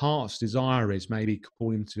their heart's desire is maybe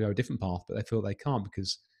calling them to go a different path, but they feel they can't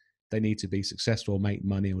because they need to be successful, or make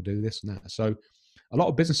money, or do this and that. So a lot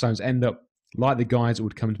of business owners end up like the guys that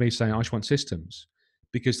would come to me saying, I just want systems,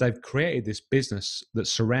 because they've created this business that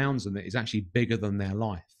surrounds them that is actually bigger than their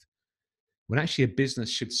life. When actually a business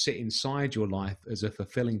should sit inside your life as a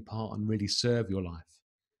fulfilling part and really serve your life.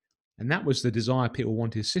 And that was the desire people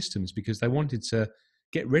wanted systems, because they wanted to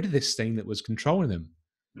get rid of this thing that was controlling them.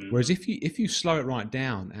 Whereas mhm. if you slow it right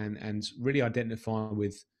down and really identify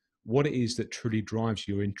with what it is that truly drives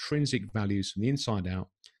your intrinsic values from the inside out,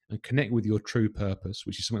 and connect with your true purpose,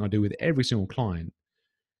 which is something I do with every single client,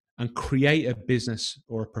 and create a business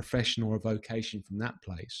or a profession or a vocation from that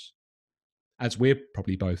place, as we're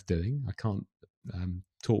probably both doing. I can't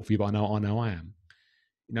talk for you, but I know I am.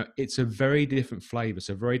 It's a very different flavor. It's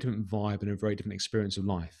a very different vibe and a very different experience of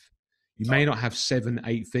life. You may not have 7,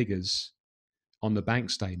 8 figures on the bank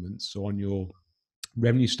statements or on your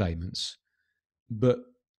revenue statements, but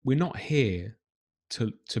we're not here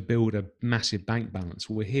to build a massive bank balance.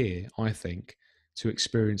 We're here, I think, to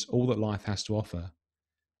experience all that life has to offer,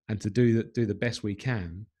 and to do the best we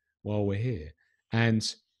can while we're here. And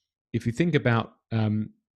if you think about the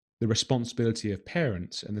responsibility of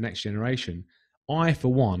parents and the next generation, I,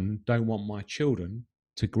 for one, don't want my children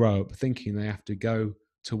to grow up thinking they have to go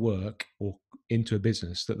to work or into a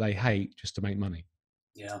business that they hate just to make money.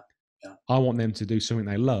 Yeah. Yeah. I want them to do something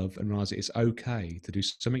they love and realize it's okay to do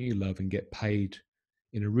something you love and get paid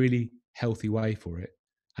in a really healthy way for it,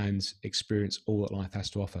 and experience all that life has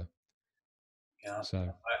to offer. Yeah.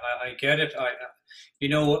 So I get it. You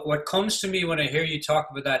know, what comes to me when I hear you talk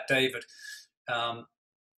about that, David, I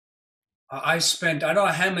don't know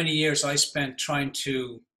how many years I spent trying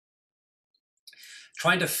to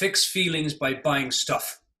fix feelings by buying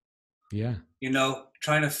stuff. yeah. You know,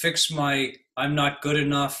 trying to fix I'm not good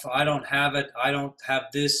enough, I don't have it, I don't have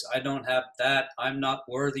this, I don't have that, I'm not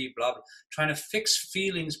worthy, blah, blah. Trying to fix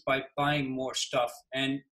feelings by buying more stuff.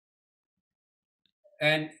 And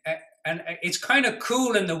it's kind of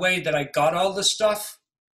cool in the way that I got all the stuff,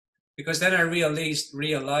 because then I realized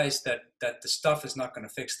that the stuff is not going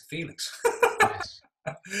to fix the feelings. Yes.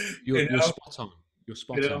 You're spot on. You're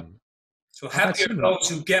spot on. So happy are those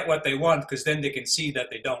who get what they want, because then they can see that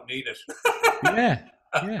they don't need it. Yeah,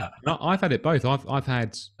 yeah. No, I've had it both. I've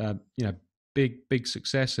had big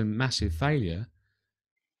success and massive failure,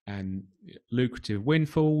 and lucrative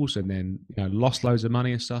windfalls, and then lost loads of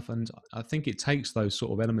money and stuff. And I think it takes those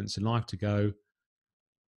sort of elements in life to go,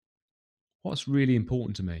 what's really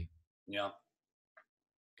important to me? Yeah.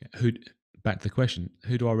 Back to the question,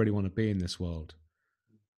 who do I really want to be in this world?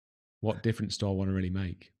 What difference do I want to really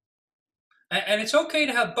make? And it's okay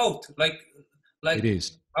to have both. Like it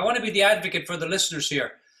is. I want to be the advocate for the listeners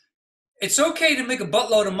here. It's okay to make a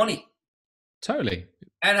buttload of money. Totally.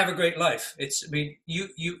 And have a great life.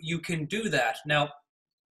 You can do that. Now,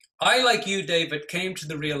 I, like you, David, came to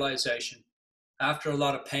the realization after a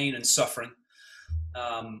lot of pain and suffering.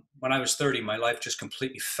 When I was 30, my life just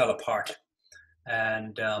completely fell apart.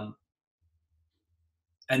 And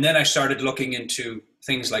then I started looking into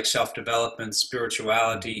things like self-development,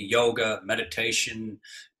 spirituality, yoga, meditation,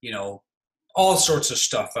 all sorts of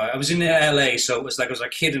stuff. I was in LA, so it was like I was a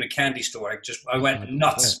kid in a candy store. I went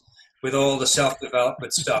nuts with all the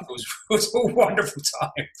self-development stuff. It was a wonderful time.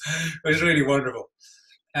 It was really wonderful.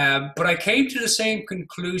 But I came to the same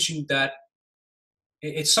conclusion that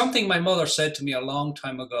it's something my mother said to me a long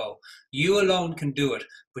time ago. You alone can do it,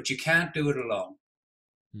 but you can't do it alone.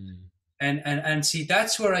 And see,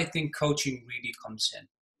 that's where I think coaching really comes in.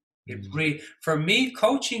 For me,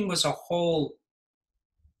 coaching was a whole,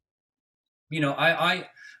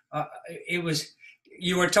 it was,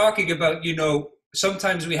 you were talking about,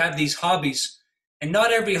 sometimes we have these hobbies, and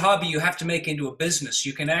not every hobby you have to make into a business.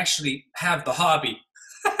 You can actually have the hobby.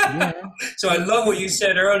 Yeah. So I love what you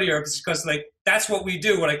said earlier, because that's what we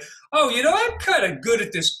do. We're like, I'm kind of good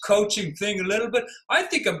at this coaching thing a little bit. I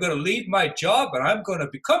think I'm going to leave my job and I'm going to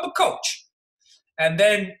become a coach. And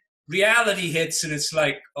then reality hits, and it's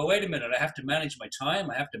like, oh, wait a minute. I have to manage my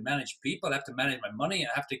time. I have to manage people. I have to manage my money. I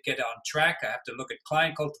have to get on track. I have to look at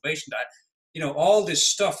client cultivation. All this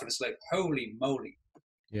stuff. And it's like, holy moly.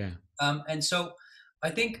 Yeah. And so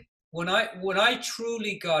I think when I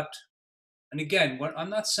truly got, and again, I'm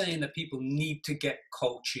not saying that people need to get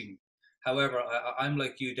coaching. However, I'm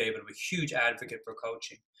like you, David. I'm a huge advocate for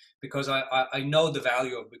coaching, because I know the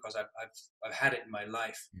value of it, because I've had it in my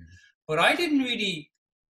life. Yeah. But I didn't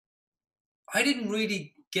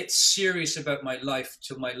really get serious about my life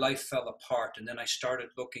till my life fell apart, and then I started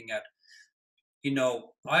looking at,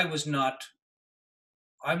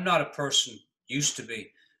 I'm not a person, used to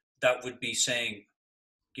be, that would be saying,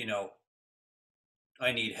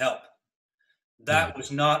 I need help. That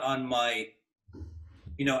was not on my,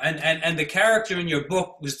 and the character in your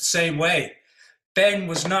book was the same way. Ben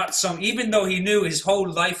was not even though he knew his whole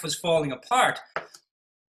life was falling apart,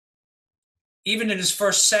 even in his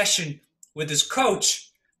first session with his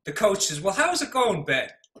coach, the coach says, well, how's it going, Ben?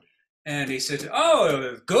 And he said,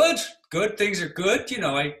 oh, good, things are good.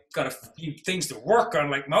 I got a few things to work on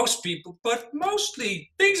like most people, but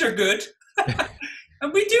mostly things are good.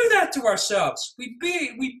 And we do that to ourselves. We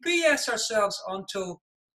BS ourselves until,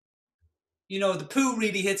 the poo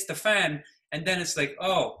really hits the fan, and then it's like,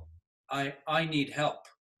 oh, I need help.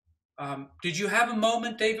 Did you have a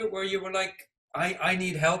moment, David, where you were like, I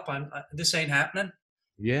need help. This ain't happening?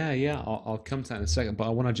 Yeah. I'll come to that in a second, but I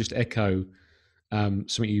want to just echo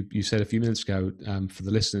something you said a few minutes ago, for the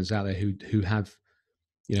listeners out there who have,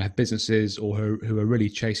 have businesses, or who are really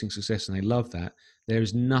chasing success and they love that. There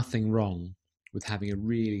is nothing wrong with having a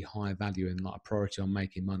really high value and like a priority on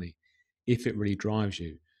making money. if it really drives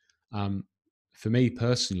you. For me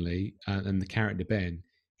personally, and the character Ben,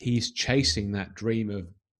 he's chasing that dream of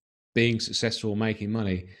being successful, making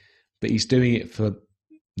money, but he's doing it for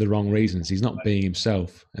the wrong reasons. He's not being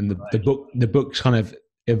himself. And the book kind of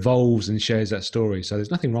evolves and shares that story. So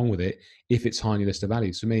there's nothing wrong with it if it's high on your list of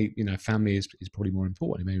values. For me, family is probably more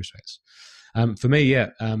important in many respects. For me,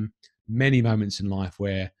 many moments in life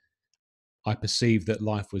where I perceived that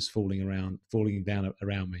life was falling down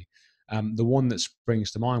around me. The one that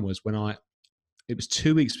springs to mind was when it was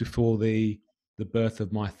 2 weeks before the birth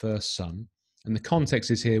of my first son. And the context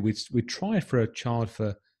is here, we tried for a child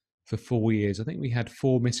for 4 years. I think we had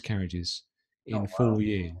 4 miscarriages in 4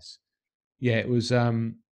 years. Yeah, it was,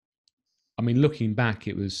 looking back,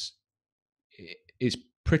 it's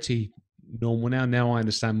pretty normal now. Now I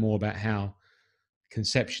understand more about how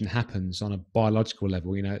conception happens on a biological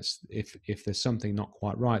level. If there's something not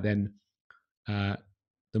quite right, then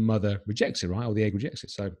the mother rejects it, right? Or the egg rejects it.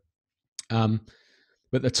 So,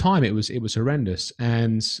 but at the time it was horrendous.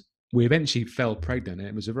 And we eventually fell pregnant. And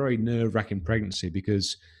it was a very nerve-wracking pregnancy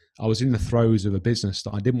because I was in the throes of a business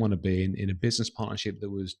that I didn't want to be in a business partnership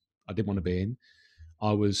I didn't want to be in.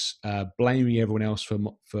 I was blaming everyone else for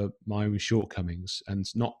my own shortcomings and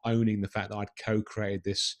not owning the fact that I'd co-created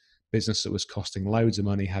this business that was costing loads of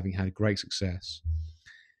money, having had great success.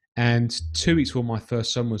 And 2 weeks before my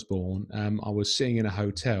first son was born, I was sitting in a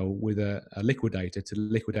hotel with a liquidator to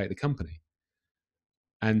liquidate the company.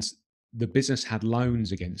 And the business had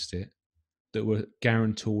loans against it that were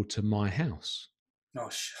guarantored to my house.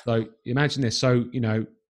 Gosh. So imagine this. So,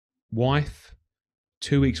 wife,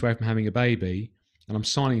 2 weeks away from having a baby, and I'm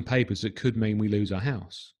signing papers that could mean we lose our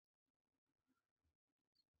house.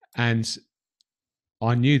 And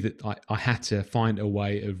I knew that I had to find a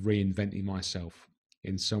way of reinventing myself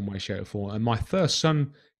in some way, shape, or form. And my first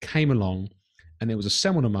son came along, and it was a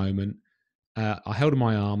seminal moment. I held him in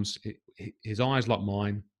my arms, his eyes locked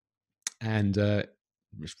mine, and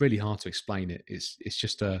it's really hard to explain it. It's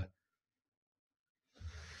just I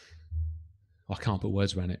can't put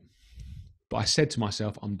words around it. But I said to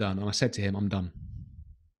myself, I'm done. And I said to him, I'm done.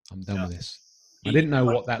 I'm done with this. I didn't know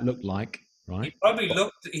what that looked like, right?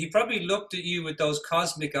 He probably looked at you with those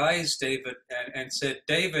cosmic eyes, David, and said,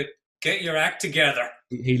 David, get your act together.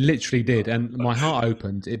 He literally did. And my heart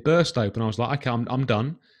opened. It burst open. I was like, okay, I'm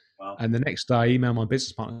done. Wow. And the next day I emailed my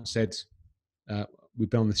business partner and said, we've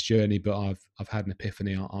been on this journey, but I've had an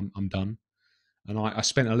epiphany. I'm done. And I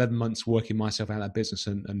spent 11 months working myself out of that business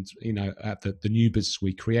and at the new business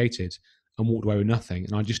we created, and walked away with nothing.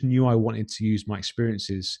 And I just knew I wanted to use my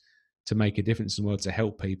experiences to make a difference in the world, to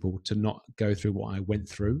help people to not go through what I went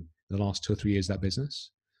through the last 2 or 3 years of that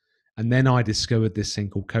business. And then I discovered this thing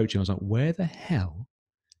called coaching. I was like, where the hell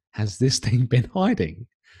has this thing been hiding?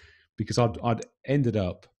 Because I'd ended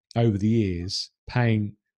up over the years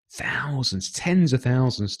paying thousands, tens of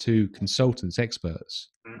thousands to consultants, experts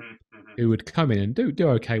who would come in and do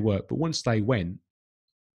okay work. But once they went,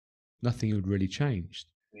 nothing had really changed.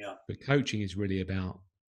 Yeah. But coaching is really about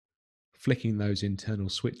flicking those internal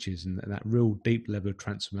switches and that real deep level of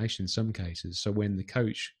transformation in some cases. So when the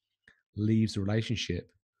coach leaves the relationship,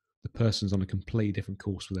 the person's on a completely different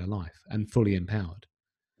course with their life and fully empowered.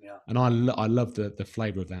 Yeah. And I love the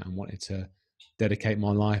flavor of that and wanted to dedicate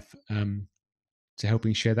my life to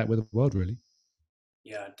helping share that with the world, really.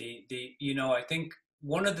 Yeah. I think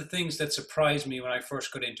one of the things that surprised me when I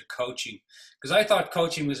first got into coaching, because I thought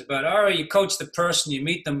coaching was about, all right, you coach the person, you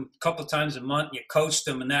meet them a couple of times a month, you coach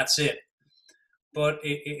them, and that's it. But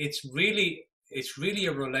it's really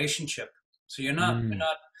a relationship. So you're not,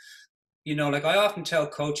 like I often tell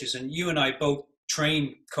coaches, and you and I both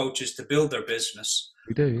train coaches to build their business.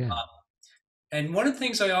 We do, yeah. And one of the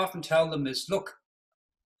things I often tell them is, look,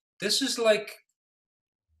 this is like,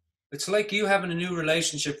 it's like you having a new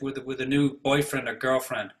relationship with a new boyfriend or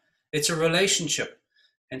girlfriend. It's a relationship.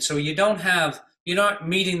 And so you're not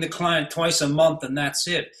meeting the client twice a month and that's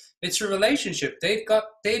it. It's a relationship. They've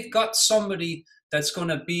got somebody that's going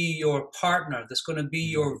to be your partner, that's going to be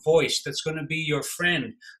your voice, that's going to be your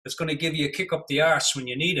friend, that's going to give you a kick up the arse when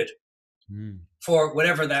you need it for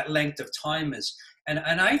whatever that length of time is. And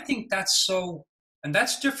I think that's so, and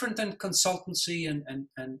that's different than consultancy and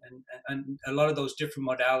a lot of those different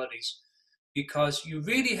modalities, because you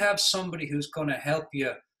really have somebody who's going to help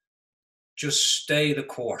you just stay the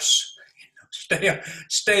course,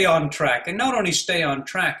 stay on track, and not only stay on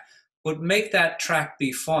track, but make that track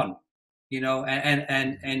be fun,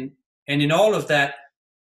 and in all of that,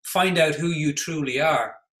 find out who you truly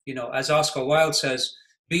are. As Oscar Wilde says,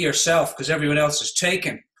 be yourself because everyone else is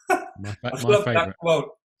taken. My I love favorite that quote.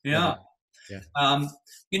 Yeah. Yeah.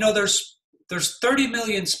 there's 30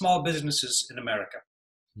 million small businesses in America,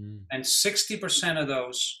 Mm. and 60% of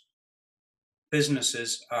those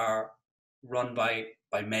businesses are run by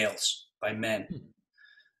males, by men.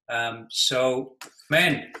 So,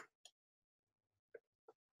 men,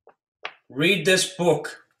 read this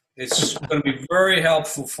book. It's going to be very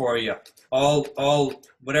helpful for you. All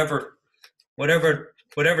whatever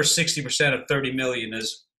 60% of 30 million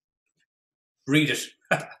is, read it.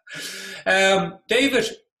 David,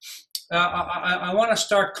 I want to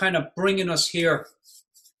start kind of bringing us here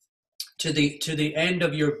to the end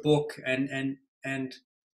of your book, and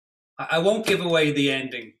I won't give away the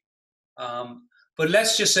ending, but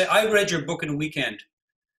let's just say I read your book in a weekend.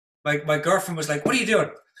 My girlfriend was like, "What are you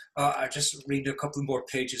doing?" I just read a couple more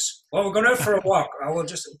pages. Well, we're going out for a walk. I will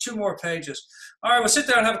just 2 more pages. All right, we'll sit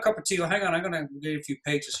down and have a cup of tea. Well, hang on, I'm going to get a few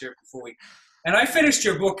pages here before we. And I finished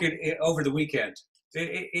your book over the weekend.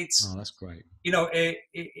 It's that's great.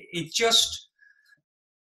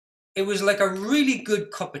 It was like a really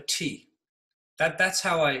good cup of tea. That's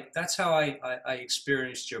how I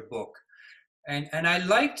experienced your book, and I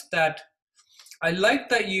liked that.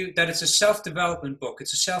 that it's a self-development book.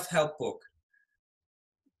 It's a self-help book,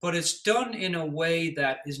 but it's done in a way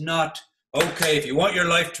that is not, okay, if you want your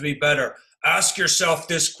life to be better, ask yourself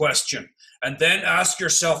this question, and then ask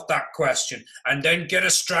yourself that question, and then get a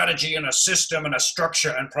strategy and a system and a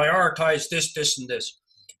structure and prioritize this, and this.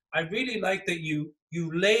 I really like that you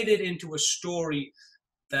laid it into a story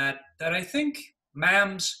that I think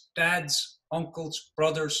moms, dads, uncles,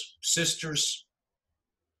 brothers, sisters,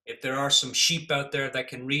 if there are some sheep out there that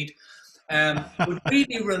can read, would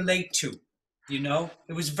really relate to.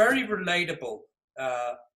 It was very relatable,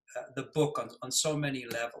 the book on so many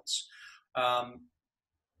levels.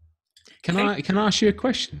 Can I ask you a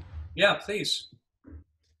question? Yeah, please.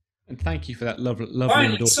 And thank you for that lovely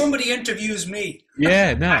Finally, somebody interviews me.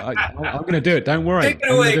 Yeah, no, I'm going to do it. Don't worry. Take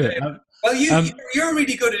it away, Dave. Well, you're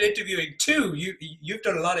really good at interviewing too. You've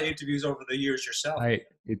done a lot of interviews over the years yourself.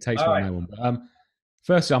 It takes one, no one. But,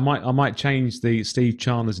 firstly, I might change the Steve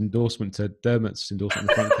Chandler's endorsement to Dermot's endorsement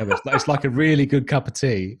on the front cover. It's like a really good cup of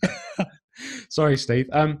tea. Sorry, Steve.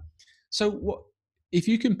 So, what if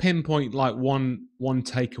you can pinpoint like one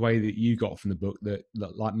takeaway that you got from the book that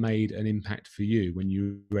like made an impact for you when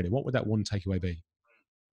you read it? What would that one takeaway be?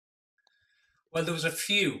 Well, there was a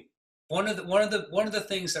few. One of the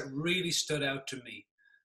things that really stood out to me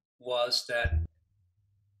was that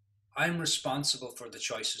I'm responsible for the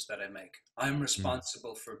choices that I make. I'm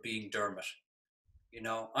responsible for being Dermot.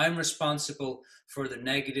 I'm responsible for the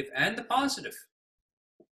negative and the positive.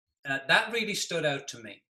 That really stood out to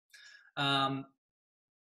me.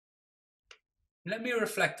 Let me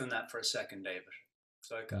reflect on that for a second, David,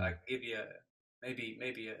 so I can give you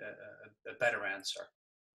maybe a better answer.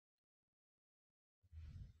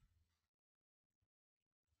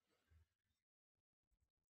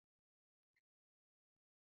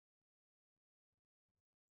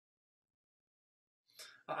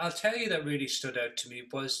 I'll tell you that really stood out to me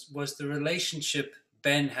was the relationship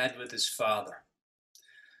Ben had with his father.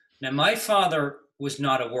 Now, my father was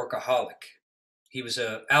not a workaholic. He was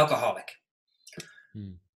an alcoholic.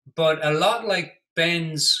 But a lot like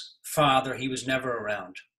Ben's father, he was never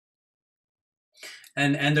around.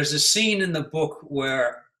 And there's a scene in the book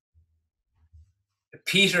where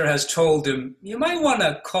Peter has told him, you might want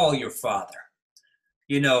to call your father,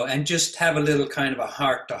 and just have a little kind of a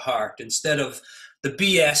heart-to-heart instead of the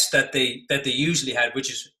BS that they usually had,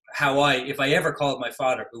 which is how if I ever called my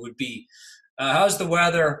father, it would be, how's the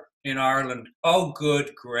weather in Ireland? Oh,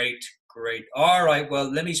 good, great. All right, well,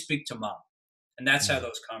 let me speak to Mom. And that's how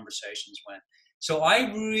those conversations went. So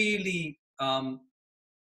I really,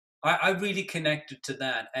 I really connected to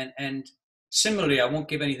that. And similarly, I won't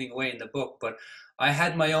give anything away in the book, but I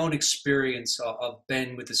had my own experience of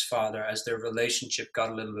Ben with his father as their relationship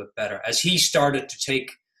got a little bit better, as he started to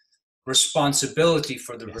take responsibility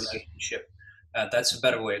for the relationship. That's a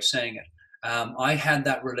better way of saying it. I had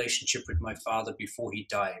that relationship with my father before he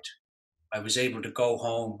died. I was able to go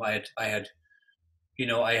home. I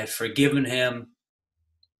had forgiven him,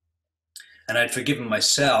 and I'd forgiven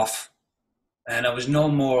myself, and I was no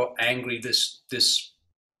more angry, this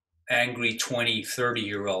angry 20,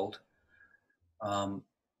 30-year-old. And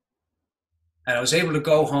I was able to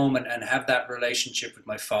go home and have that relationship with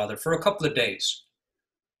my father for a couple of days.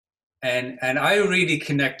 And I really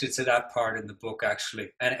connected to that part in the book, actually.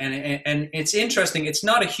 And it's interesting. It's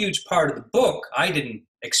not a huge part of the book. I didn't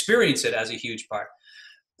experience it as a huge part.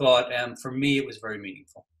 But for me, it was very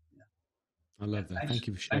meaningful. Yeah. I love that. Thank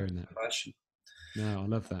you for sharing that. Question. No, I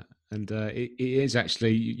love that. And it is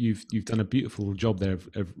actually, you've done a beautiful job there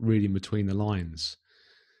of reading between the lines.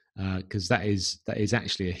 because that is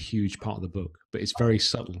actually a huge part of the book, but it's very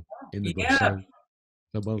subtle in the book. Yeah,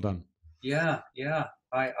 So well done. yeah, yeah.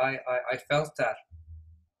 I felt that.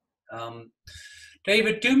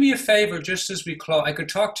 David, do me a favor just as we close. I could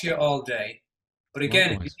talk to you all day, but again,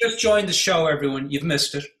 if you Likewise. just joined the show, everyone, you've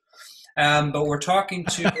missed it. But we're talking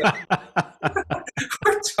to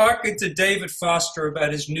we're talking to David Foster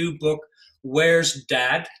about his new book, Where's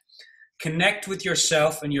Dad? Connect with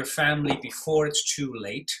yourself and your family before it's too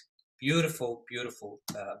late. Beautiful, beautiful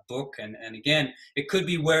book. And again, it could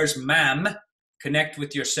be Where's Ma'am? Connect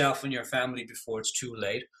with yourself and your family before it's too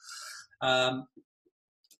late.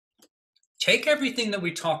 Take everything that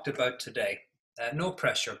we talked about today. No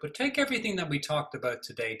pressure, but take everything that we talked about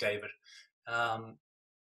today, David.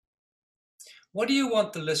 What do you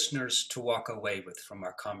want the listeners to walk away with from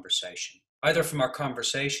our conversation? Either from our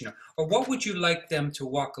conversation, or what would you like them to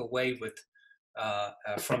walk away with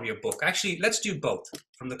from your book? Actually, let's do both,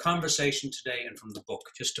 from the conversation today and from the book,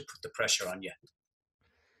 just to put the pressure on you.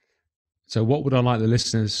 So what would I like the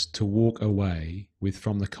listeners to walk away with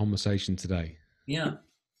from the conversation today? Yeah.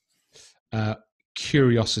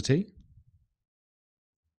 Curiosity.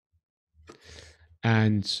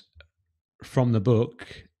 And from the book,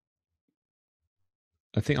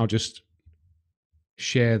 I think I'll just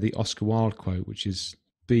share the Oscar Wilde quote, which is,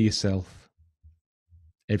 be yourself,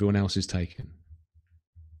 everyone else is taken.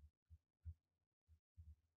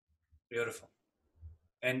 Beautiful.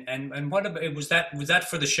 And what about, was that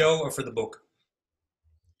for the show or for the book?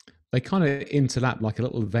 They kind of interlap like a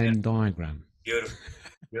little Venn diagram. Beautiful.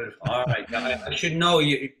 Beautiful. All right. I should know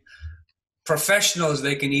you professionals,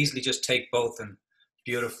 they can easily just take both, and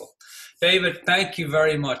beautiful. David, thank you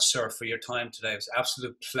very much, sir, for your time today. It was an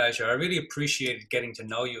absolute pleasure. I really appreciated getting to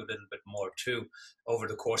know you a little bit more too over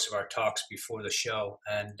the course of our talks before the show.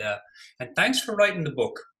 And thanks for writing the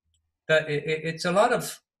book. It's a lot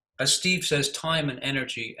of, as Steve says, time and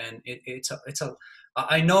energy, and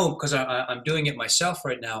I know because I'm doing it myself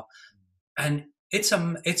right now, and it's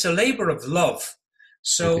a labor of love.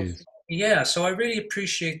 So yeah, so I really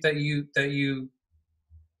appreciate that you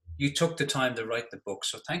took the time to write the book.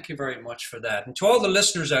 So thank you very much for that. And to all the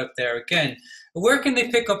listeners out there, again, where can they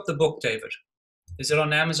pick up the book, David? Is it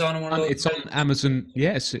on Amazon? It's on Amazon.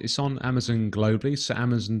 Yes, it's on Amazon globally. So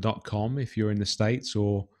Amazon.com if you're in the States,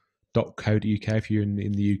 or .co.uk if you're in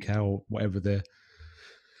the UK, or whatever the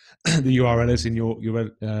URL is in your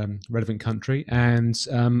relevant country. And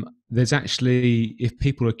there's actually, if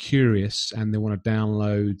people are curious and they want to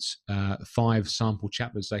download 5 sample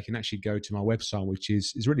chapters, they can actually go to my website, which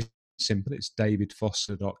is really simple. It's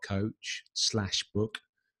davidfoster.coach/book,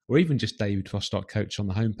 or even just davidfoster.coach on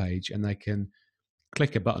the homepage, and they can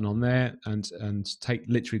click a button on there and take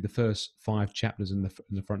literally the first 5 chapters in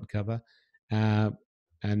the front cover.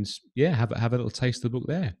 And yeah, have a little taste of the book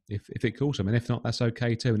there if it calls them, and if not, that's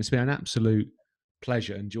okay too. And it's been an absolute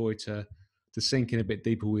pleasure and joy to sink in a bit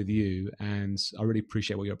deeper with you. And I really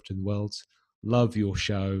appreciate what you're up to in the world. Love your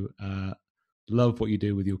show. Love what you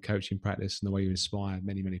do with your coaching practice and the way you inspire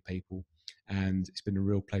many, many people. And it's been a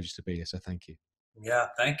real pleasure to be here. So thank you. Yeah,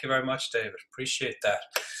 thank you very much, David. Appreciate that.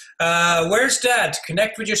 Where's Dad?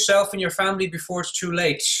 Connect with yourself and your family before it's too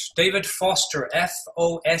late. David Foster,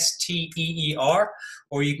 Fosteer,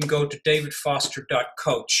 or you can go to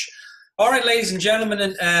davidfoster.coach. All right, ladies and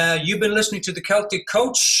gentlemen, you've been listening to The Celtic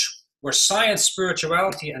Coach, where science,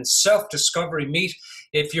 spirituality, and self-discovery meet.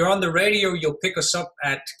 If you're on the radio, you'll pick us up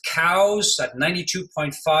at Cows at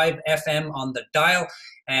 92.5 FM on the dial.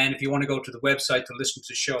 And if you want to go to the website to listen to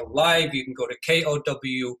the show live, you can go to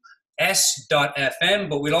KOWS.FM.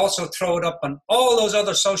 But we'll also throw it up on all those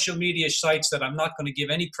other social media sites that I'm not going to give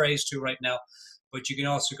any praise to right now. But you can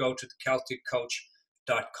also go to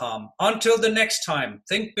thecelticcoach.com. Until the next time,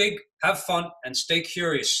 think big, have fun, and stay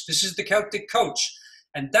curious. This is The Celtic Coach.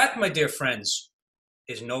 And that, my dear friends,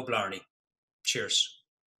 is no blarney. Cheers.